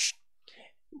Vaush.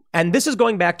 And this is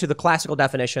going back to the classical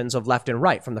definitions of left and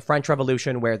right from the French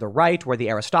Revolution, where the right were the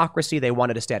aristocracy, they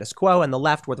wanted a status quo, and the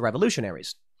left were the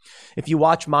revolutionaries. If you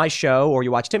watch my show or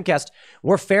you watch Timcast,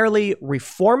 we're fairly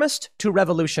reformist to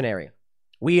revolutionary.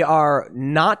 We are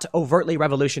not overtly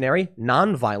revolutionary,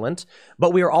 nonviolent,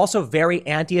 but we are also very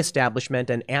anti-establishment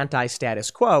and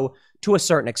anti-status quo to a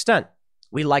certain extent.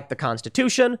 We like the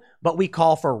Constitution, but we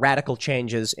call for radical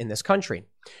changes in this country.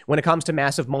 When it comes to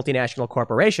massive multinational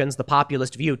corporations, the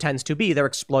populist view tends to be they're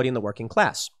exploiting the working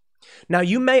class. Now,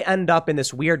 you may end up in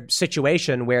this weird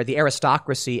situation where the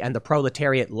aristocracy and the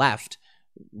proletariat left,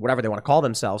 whatever they want to call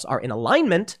themselves, are in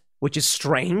alignment, which is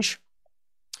strange,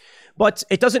 but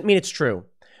it doesn't mean it's true.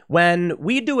 When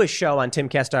we do a show on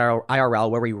Timcast IRL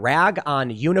where we rag on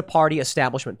uniparty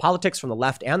establishment politics from the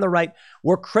left and the right,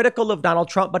 we're critical of Donald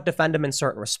Trump but defend him in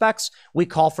certain respects. We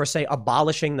call for, say,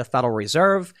 abolishing the Federal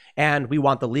Reserve, and we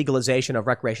want the legalization of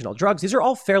recreational drugs. These are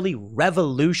all fairly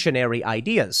revolutionary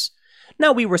ideas.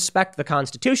 Now, we respect the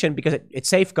Constitution because it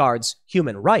safeguards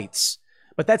human rights,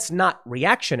 but that's not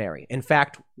reactionary. In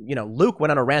fact, Luke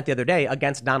went on a rant the other day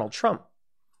against Donald Trump.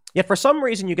 Yet for some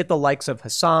reason, you get the likes of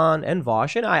Hassan and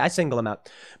Vosh, and I single them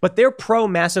out, but they're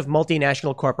pro-massive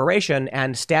multinational corporation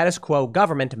and status quo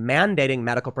government mandating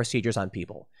medical procedures on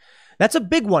people. That's a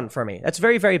big one for me. That's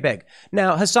very, very big.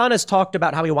 Now, Hassan has talked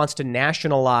about how he wants to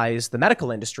nationalize the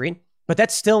medical industry, but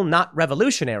that's still not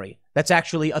revolutionary. That's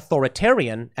actually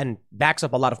authoritarian and backs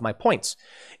up a lot of my points.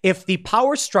 If the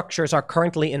power structures are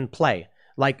currently in place,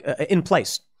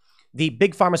 the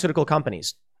big pharmaceutical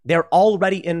companies, they're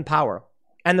already in power.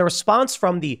 And the response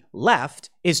from the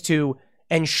left is to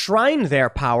enshrine their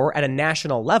power at a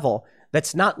national level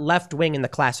that's not left-wing in the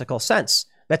classical sense.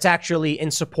 That's actually in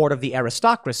support of the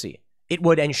aristocracy. It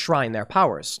would enshrine their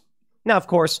powers. Now, of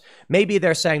course, maybe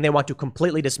they're saying they want to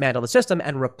completely dismantle the system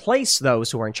and replace those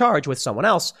who are in charge with someone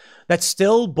else that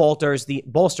still bolsters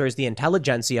the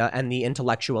intelligentsia and the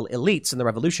intellectual elites in the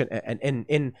revolution,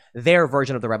 in their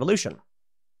version of the revolution.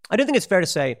 I do think it's fair to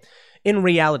say, in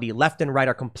reality, left and right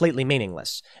are completely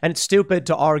meaningless. And it's stupid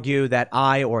to argue that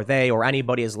I or they or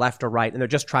anybody is left or right, and they're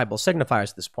just tribal signifiers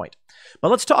at this point. But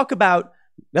let's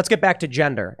get back to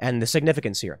gender and the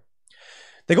significance here.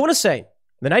 They go on to say,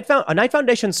 a Knight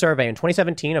Foundation survey in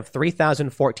 2017 of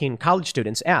 3,014 college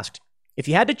students asked, if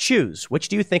you had to choose, which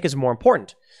do you think is more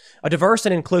important? A diverse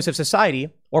and inclusive society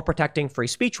or protecting free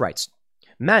speech rights?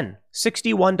 Men,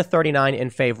 61-39 in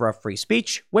favor of free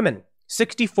speech. Women,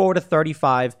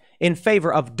 64-35 in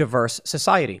favor of diverse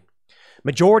society.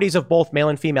 Majorities of both male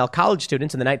and female college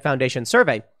students in the Knight Foundation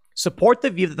survey support the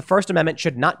view that the First Amendment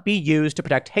should not be used to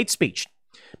protect hate speech.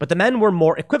 But the men were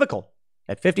more equivocal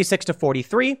at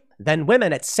 56-43 than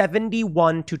women at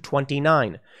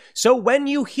 71-29. So when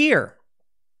you hear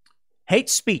hate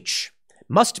speech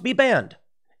must be banned,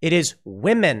 it is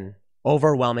women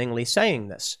overwhelmingly saying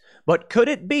this. But could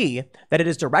it be that it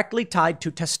is directly tied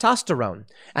to testosterone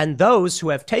and those who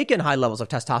have taken high levels of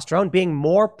testosterone being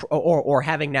more or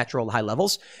having natural high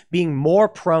levels being more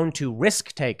prone to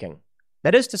risk taking?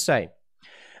 That is to say,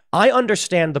 I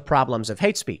understand the problems of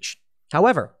hate speech.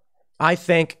 However, I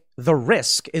think the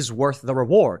risk is worth the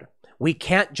reward. We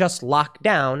can't just lock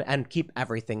down and keep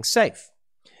everything safe.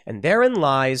 And therein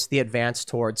lies the advance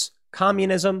towards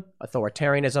communism,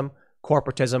 authoritarianism,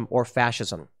 corporatism, or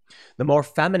fascism. The more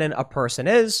feminine a person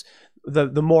is,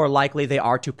 the more likely they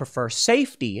are to prefer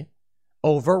safety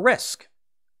over risk.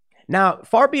 Now,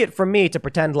 far be it from me to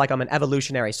pretend like I'm an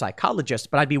evolutionary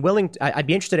psychologist, but I'd be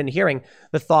interested in hearing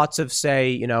the thoughts of,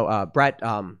 say, Brett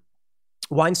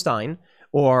Weinstein,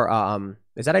 or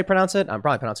is that how you pronounce it? I'm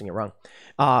probably pronouncing it wrong.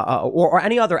 Or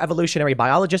any other evolutionary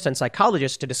biologist and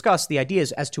psychologist to discuss the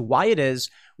ideas as to why it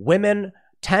is women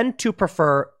tend to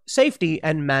prefer safety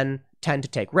and men tend to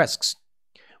take risks.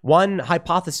 One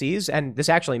hypothesis, and this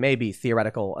actually may be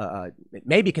theoretical, it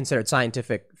may be considered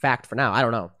scientific fact for now, I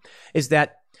don't know, is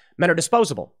that men are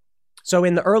disposable. So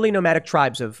in the early nomadic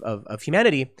tribes of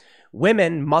humanity,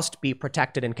 women must be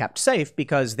protected and kept safe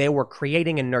because they were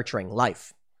creating and nurturing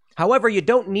life. However, you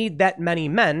don't need that many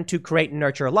men to create and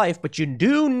nurture life, but you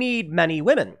do need many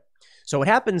women. So what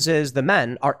happens is the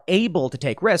men are able to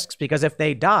take risks because if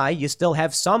they die, you still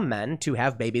have some men to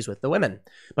have babies with the women.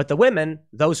 But the women,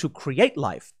 those who create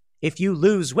life, if you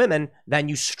lose women, then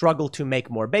you struggle to make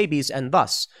more babies, and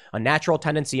thus a natural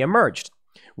tendency emerged.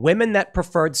 Women that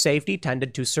preferred safety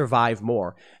tended to survive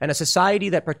more, and a society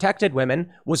that protected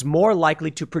women was more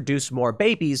likely to produce more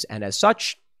babies, and as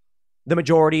such, the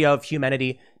majority of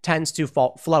humanity tends to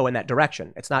flow in that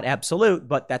direction. It's not absolute,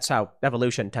 but that's how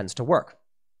evolution tends to work.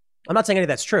 I'm not saying any of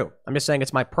that's true. I'm just saying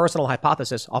it's my personal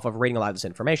hypothesis off of reading a lot of this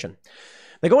information.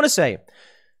 They go on to say,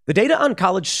 the data on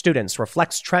college students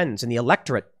reflects trends in the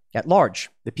electorate at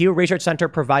large. The Pew Research Center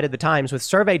provided the Times with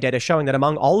survey data showing that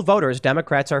among all voters,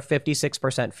 Democrats are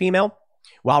 56% female,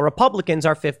 while Republicans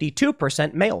are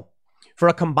 52% male, for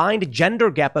a combined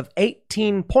gender gap of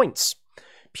 18 points.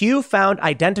 Pew found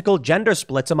identical gender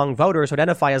splits among voters who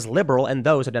identify as liberal and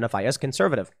those who identify as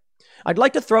conservative. I'd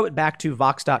like to throw it back to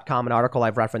Vox.com, an article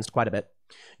I've referenced quite a bit.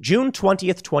 June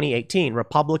 20th, 2018,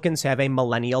 Republicans have a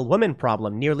millennial women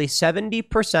problem. Nearly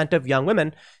 70% of young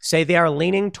women say they are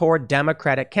leaning toward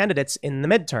Democratic candidates in the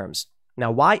midterms.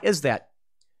 Now, why is that?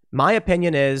 My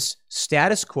opinion is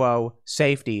status quo,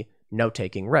 safety, no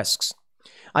taking risks.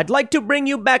 I'd like to bring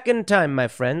you back in time, my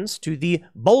friends, to the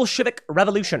Bolshevik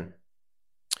Revolution.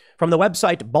 From the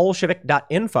website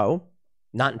bolshevik.info,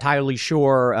 not entirely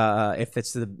sure if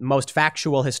it's the most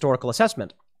factual historical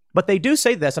assessment, but they do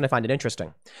say this, and I find it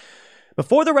interesting.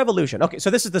 Before the revolution, okay, so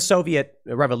this is the Soviet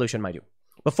revolution, mind you.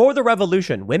 Before the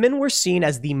revolution, women were seen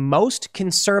as the most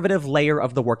conservative layer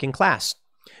of the working class,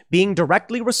 being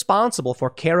directly responsible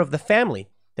for care of the family.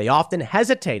 They often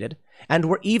hesitated and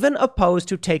were even opposed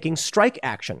to taking strike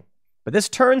action. But this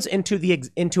turns into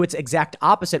its exact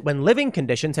opposite when living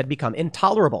conditions had become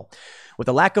intolerable. With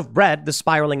the lack of bread, the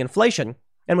spiraling inflation,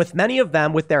 and with many of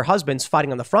them with their husbands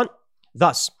fighting on the front.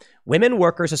 Thus, women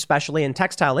workers, especially in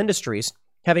textile industries,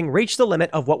 having reached the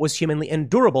limit of what was humanly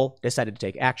endurable, decided to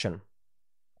take action.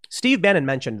 Steve Bannon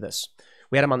mentioned this.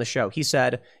 We had him on the show. He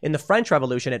said, in the French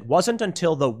Revolution, it wasn't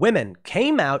until the women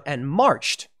came out and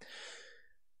marched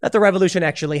that the revolution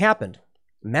actually happened.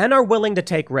 Men are willing to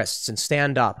take risks and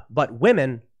stand up, but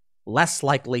women, less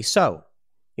likely so.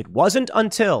 It wasn't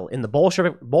until in the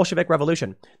Bolshevik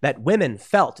Revolution that women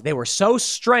felt they were so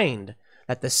strained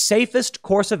that the safest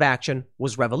course of action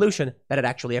was revolution that it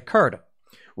actually occurred.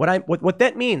 What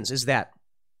that means is that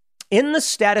in the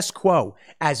status quo,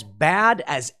 as bad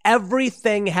as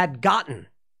everything had gotten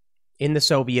in the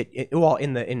Soviet, well,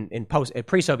 in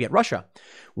pre-Soviet Russia,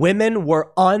 women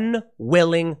were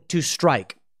unwilling to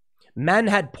strike. Men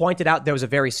had pointed out there was a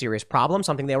very serious problem,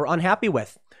 something they were unhappy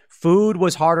with. Food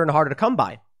was harder and harder to come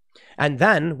by. And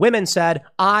then women said,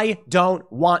 I don't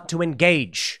want to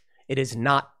engage. It is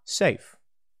not safe.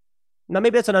 Now,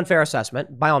 maybe that's an unfair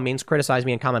assessment. By all means, criticize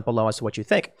me and comment below as to what you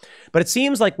think. But it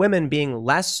seems like women being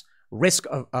less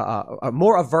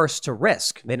more averse to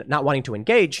risk, not wanting to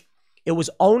engage, it was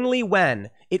only when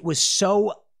it was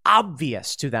so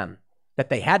obvious to them that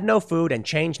they had no food and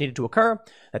change needed to occur,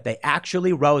 that they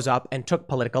actually rose up and took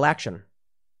political action.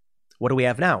 What do we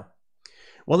have now?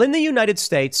 Well, in the United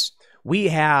States, we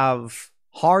have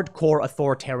hardcore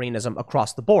authoritarianism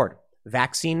across the board.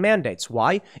 Vaccine mandates.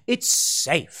 Why? It's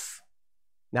safe.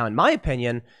 Now, in my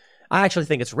opinion, I actually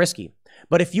think it's risky.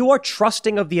 But if you are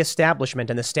trusting of the establishment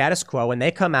and the status quo and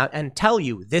they come out and tell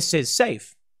you this is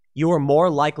safe, you are more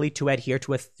likely to adhere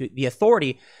to the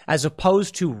authority as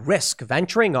opposed to risk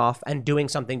venturing off and doing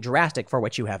something drastic for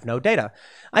which you have no data.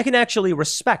 I can actually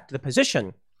respect the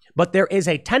position, but there is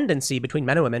a tendency between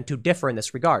men and women to differ in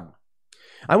this regard.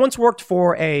 I once worked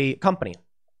for a company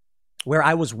where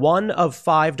I was one of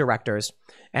 5 directors,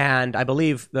 and I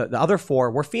believe the other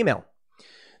 4 were female.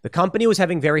 The company was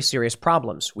having very serious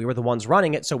problems. We were the ones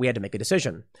running it, so we had to make a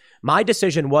decision. My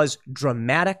decision was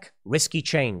dramatic, risky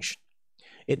change.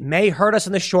 It may hurt us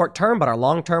in the short term, but our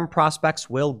long-term prospects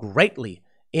will greatly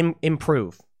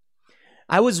improve.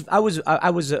 I was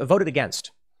voted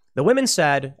against. The women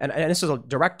said, and this is a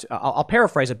direct, I'll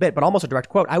paraphrase a bit, but almost a direct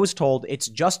quote. I was told it's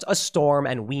just a storm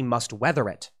and we must weather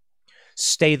it.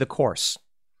 Stay the course.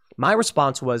 My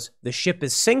response was, the ship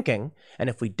is sinking, and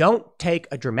if we don't take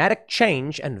a dramatic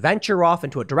change and venture off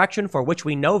into a direction for which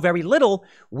we know very little,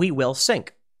 we will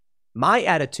sink. My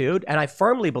attitude, and I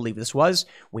firmly believe this was,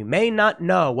 we may not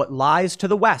know what lies to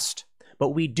the west,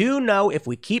 but we do know if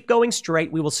we keep going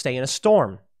straight, we will stay in a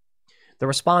storm. The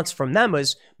response from them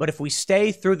was, but if we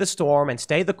stay through the storm and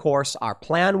stay the course, our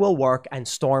plan will work and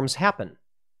storms happen.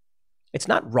 It's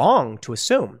not wrong to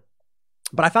assume.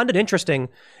 But I found it interesting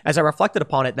as I reflected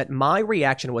upon it that my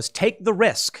reaction was take the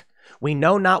risk. We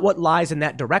know not what lies in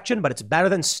that direction, but it's better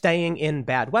than staying in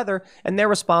bad weather. And their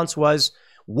response was,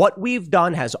 what we've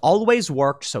done has always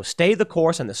worked, so stay the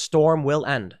course and the storm will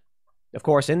end. Of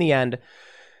course, in the end,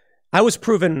 I was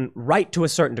proven right to a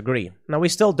certain degree. Now, we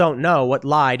still don't know what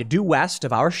lied due west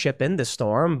of our ship in this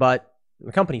storm, but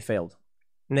the company failed.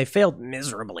 And they failed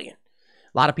miserably. A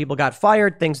lot of people got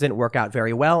fired, things didn't work out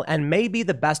very well, and maybe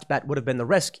the best bet would have been the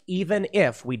risk, even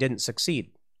if we didn't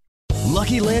succeed.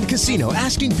 Lucky Land Casino,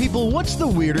 asking people, what's the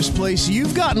weirdest place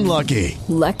you've gotten lucky?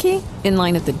 Lucky? In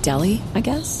line at the deli, I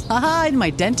guess? Aha, in my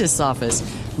dentist's office.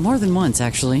 More than once,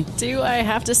 actually. Do I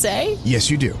have to say?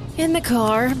 Yes, you do. In the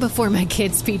car before my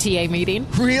kids' PTA meeting.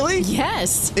 Really?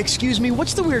 Yes. Excuse me,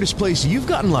 what's the weirdest place you've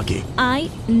gotten lucky? I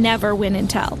never win and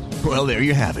tell. Well, there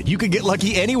you have it. You can get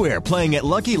lucky anywhere, playing at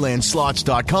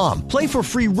LuckyLandSlots.com. Play for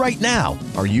free right now.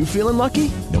 Are you feeling lucky?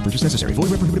 No purchase necessary.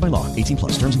 Void where prohibited by law. 18+.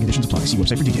 Terms and conditions apply. See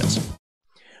website for details.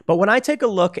 But when I take a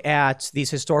look at these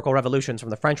historical revolutions,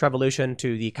 from the French Revolution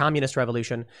to the Communist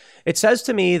Revolution, it says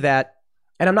to me that,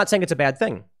 and I'm not saying it's a bad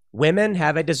thing, women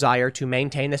have a desire to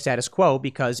maintain the status quo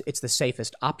because it's the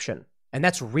safest option. And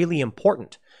that's really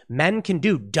important. Men can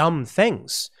do dumb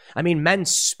things. I mean, men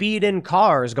speed in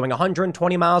cars going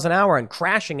 120 miles an hour and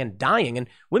crashing and dying, and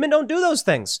women don't do those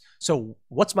things. So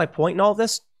what's my point in all of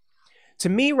this? To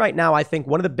me right now, I think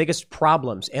one of the biggest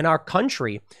problems in our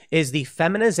country is the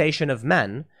feminization of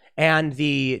men and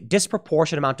the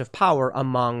disproportionate amount of power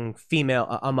among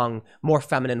more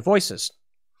feminine voices.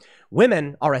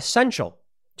 Women are essential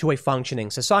to a functioning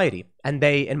society, and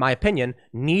they, in my opinion,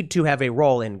 need to have a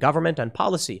role in government and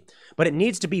policy, but it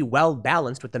needs to be well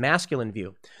balanced with the masculine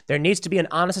view. There needs to be an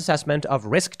honest assessment of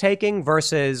risk-taking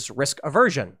versus risk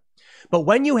aversion. But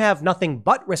when you have nothing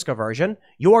but risk aversion,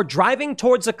 you're driving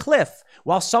towards a cliff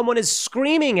while someone is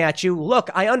screaming at you,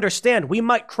 look, I understand we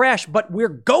might crash, but we're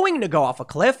going to go off a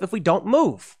cliff if we don't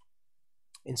move.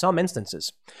 In some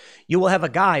instances, you will have a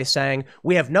guy saying,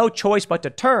 we have no choice but to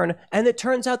turn, and it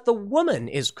turns out the woman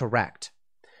is correct.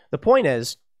 The point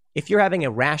is, if you're having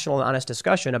a rational and honest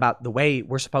discussion about the way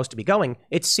we're supposed to be going,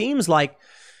 it seems like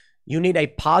you need a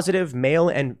positive male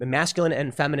and masculine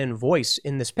and feminine voice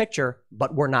in this picture,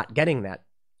 but we're not getting that.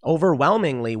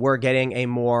 Overwhelmingly, we're getting a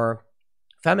more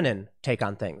feminine take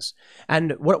on things.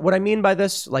 And what I mean by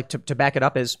this, like to back it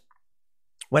up, is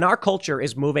when our culture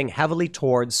is moving heavily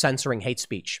towards censoring hate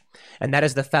speech, and that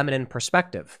is the feminine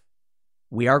perspective,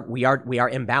 we are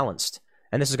imbalanced,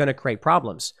 and this is going to create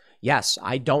problems. Yes,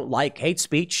 I don't like hate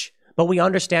speech, but we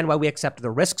understand why we accept the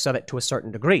risks of it to a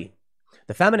certain degree.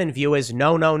 The feminine view is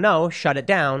no, shut it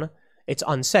down. It's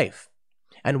unsafe.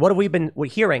 And what have we been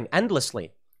hearing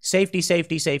endlessly? Safety,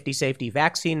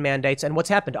 vaccine mandates. And what's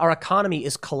happened? Our economy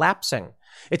is collapsing.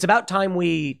 It's about time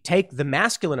we take the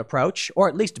masculine approach, or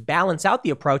at least balance out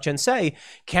the approach and say,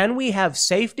 can we have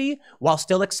safety while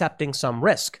still accepting some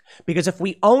risk? Because if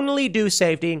we only do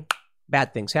safety,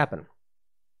 bad things happen.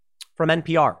 From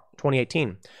NPR,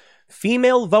 2018,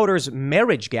 female voters'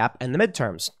 marriage gap and the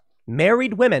midterms.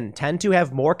 Married women tend to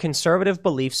have more conservative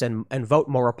beliefs and vote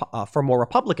for more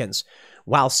Republicans,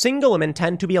 while single women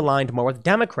tend to be aligned more with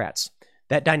Democrats.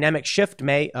 That dynamic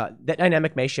may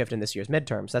shift in this year's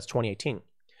midterms. That's 2018.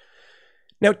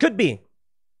 Now, it could be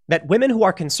that women who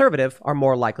are conservative are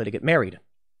more likely to get married.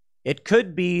 It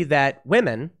could be that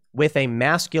women with a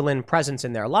masculine presence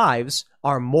in their lives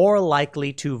are more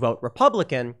likely to vote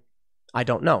Republican. I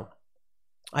don't know.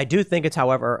 I do think it's,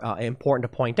 however,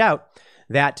 important to point out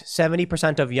that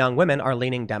 70% of young women are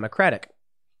leaning Democratic.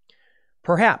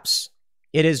 Perhaps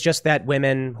it is just that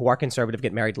women who are conservative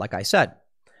get married, like I said.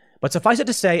 But suffice it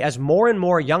to say, as more and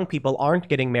more young people aren't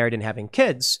getting married and having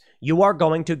kids, you are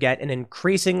going to get an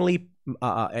increasingly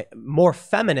more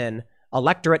feminine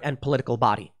electorate and political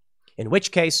body. In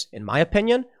which case, in my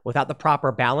opinion, without the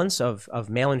proper balance of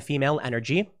male and female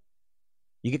energy,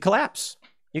 you get collapse.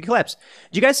 Did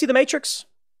you guys see The Matrix?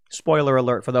 Spoiler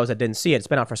alert for those that didn't see it. It's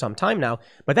been out for some time now,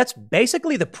 but that's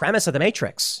basically the premise of The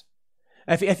Matrix.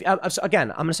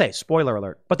 Again, I'm going to say spoiler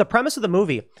alert, but the premise of the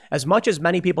movie, as much as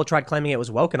many people tried claiming it was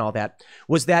woke and all that,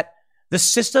 was that the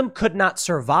system could not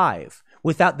survive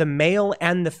without the male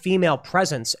and the female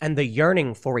presence and the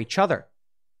yearning for each other.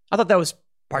 I thought that was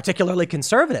particularly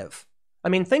conservative. I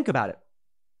mean, think about it.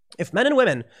 If men and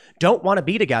women don't want to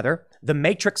be together, the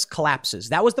Matrix collapses.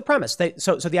 That was the premise.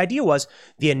 So the idea was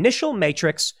the initial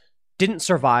Matrix didn't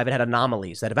survive and had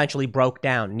anomalies that eventually broke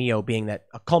down, Neo being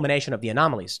a culmination of the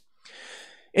anomalies.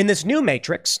 In this new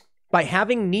Matrix, by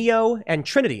having Neo and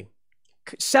Trinity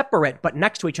separate but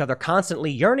next to each other, constantly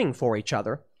yearning for each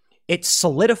other, it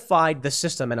solidified the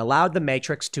system and allowed the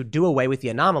Matrix to do away with the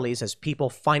anomalies as people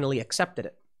finally accepted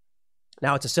it.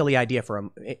 Now, it's a silly idea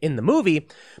in the movie,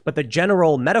 but the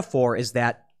general metaphor is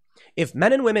that if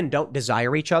men and women don't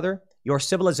desire each other, your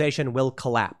civilization will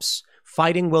collapse.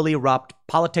 Fighting will erupt.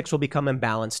 Politics will become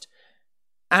imbalanced.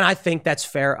 And I think that's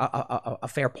a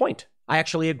fair point. I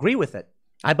actually agree with it.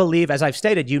 I believe, as I've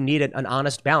stated, you need an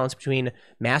honest balance between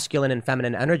masculine and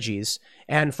feminine energies.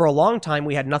 And for a long time,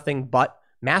 we had nothing but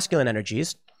masculine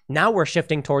energies. Now we're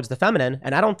shifting towards the feminine,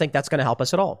 and I don't think that's going to help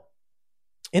us at all.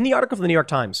 In the article from the New York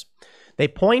Times, they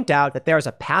point out that there is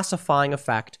a pacifying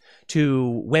effect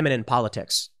to women in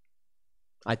politics.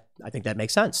 I think that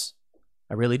makes sense.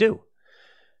 I really do.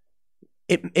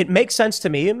 It makes sense to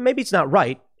me, maybe it's not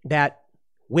right, that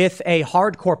with a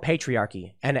hardcore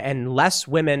patriarchy and less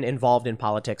women involved in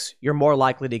politics, you're more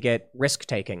likely to get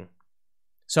risk-taking.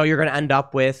 So you're going to end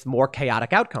up with more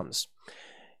chaotic outcomes.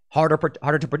 Harder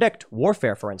to predict.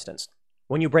 Warfare, for instance.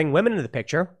 When you bring women into the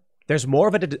picture, there's more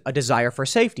of a desire for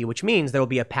safety, which means there will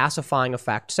be a pacifying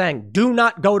effect saying, do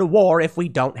not go to war if we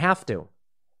don't have to.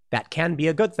 That can be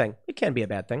a good thing. It can be a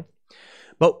bad thing.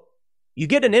 But you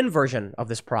get an inversion of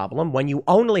this problem when you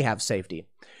only have safety.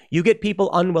 You get people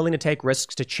unwilling to take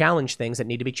risks to challenge things that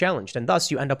need to be challenged. And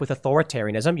thus you end up with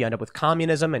authoritarianism. You end up with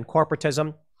communism and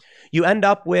corporatism. You end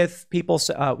up with people,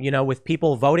 with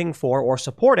people voting for or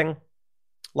supporting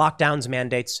lockdowns,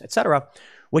 mandates, etc.,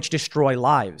 which destroy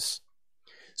lives.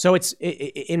 So it's,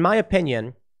 in my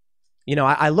opinion, you know,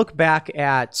 I look back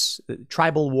at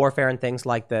tribal warfare and things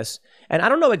like this, and I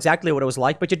don't know exactly what it was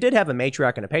like, but you did have a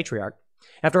matriarch and a patriarch.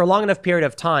 After a long enough period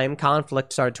of time,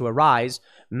 conflict started to arise.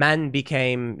 Men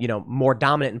became, you know, more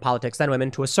dominant in politics than women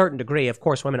to a certain degree. Of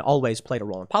course, women always played a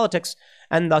role in politics,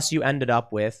 and thus you ended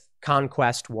up with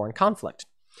conquest, war, and conflict.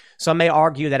 Some may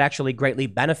argue that actually greatly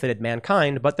benefited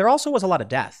mankind, but there also was a lot of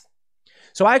death.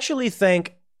 So I actually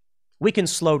think we can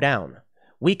slow down.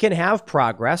 We can have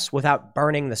progress without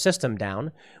burning the system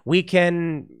down. We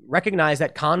can recognize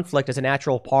that conflict is a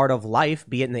natural part of life,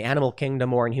 be it in the animal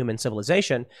kingdom or in human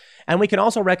civilization. And we can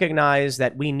also recognize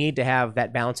that we need to have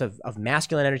that balance of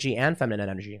masculine energy and feminine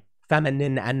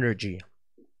energy.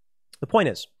 The point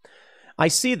is, I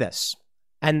see this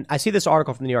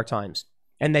article from the New York Times,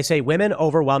 and they say women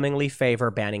overwhelmingly favor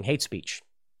banning hate speech.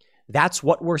 That's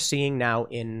what we're seeing now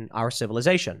in our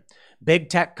civilization. Big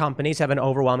tech companies have an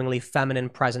overwhelmingly feminine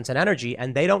presence and energy,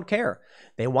 and they don't care.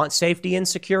 They want safety and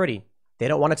security. They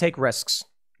don't want to take risks.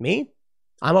 Me?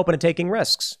 I'm open to taking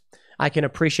risks. I can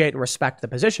appreciate and respect the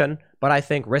position, but I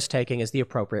think risk-taking is the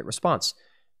appropriate response.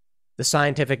 The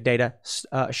scientific data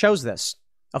shows this.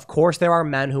 Of course, there are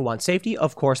men who want safety.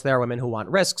 Of course, there are women who want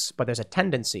risks, but there's a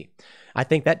tendency. I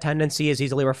think that tendency is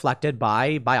easily reflected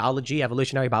by biology,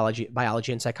 evolutionary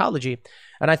biology, and psychology.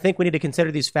 And I think we need to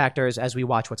consider these factors as we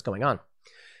watch what's going on.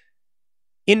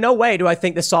 In no way do I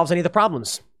think this solves any of the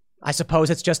problems. I suppose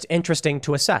it's just interesting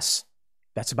to assess.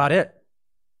 That's about it.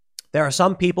 There are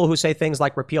some people who say things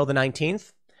like repeal the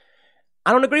 19th.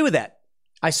 I don't agree with that.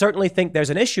 I certainly think there's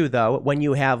an issue, though, when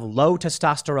you have low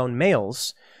testosterone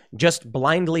males just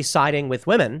blindly siding with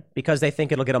women because they think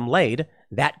it'll get them laid.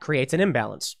 That creates an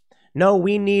imbalance. No,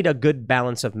 we need a good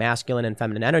balance of masculine and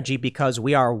feminine energy because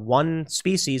we are one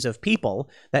species of people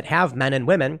that have men and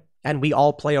women, and we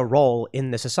all play a role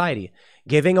in the society.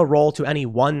 Giving a role to any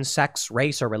one sex,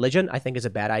 race, or religion, I think is a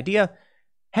bad idea.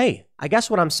 Hey, I guess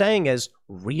what I'm saying is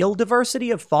real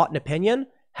diversity of thought and opinion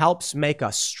helps make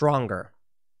us stronger.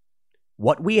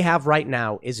 What we have right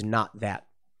now is not that.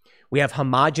 We have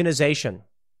homogenization.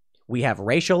 We have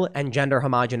racial and gender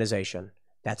homogenization.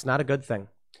 That's not a good thing.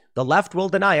 The left will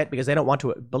deny it because they don't want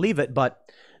to believe it,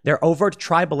 but their overt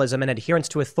tribalism and adherence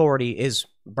to authority is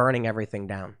burning everything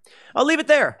down. I'll leave it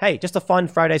there. Hey, just a fun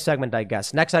Friday segment, I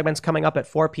guess. Next segment's coming up at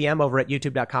 4 p.m. over at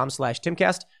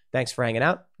youtube.com/Timcast. Thanks for hanging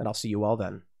out, and I'll see you all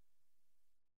then.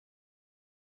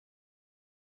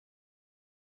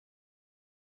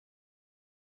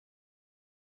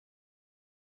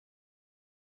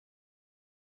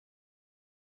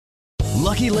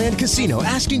 Lucky Land Casino,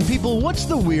 asking people, what's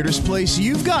the weirdest place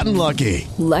you've gotten lucky?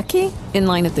 Lucky? In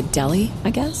line at the deli, I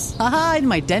guess? Aha, in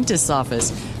my dentist's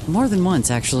office. More than once,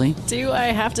 actually. Do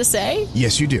I have to say?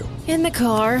 Yes, you do. In the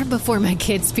car before my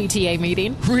kids' PTA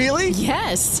meeting. Really?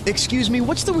 Yes. Excuse me,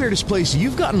 what's the weirdest place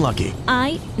you've gotten lucky?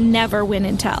 I never win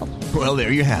and tell. Well,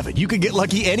 there you have it. You can get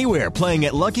lucky anywhere, playing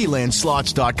at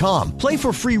LuckyLandSlots.com. Play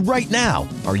for free right now.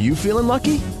 Are you feeling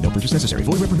lucky? No purchase necessary.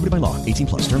 Void where prohibited by law.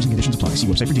 18+. Terms and conditions apply. See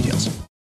website for details.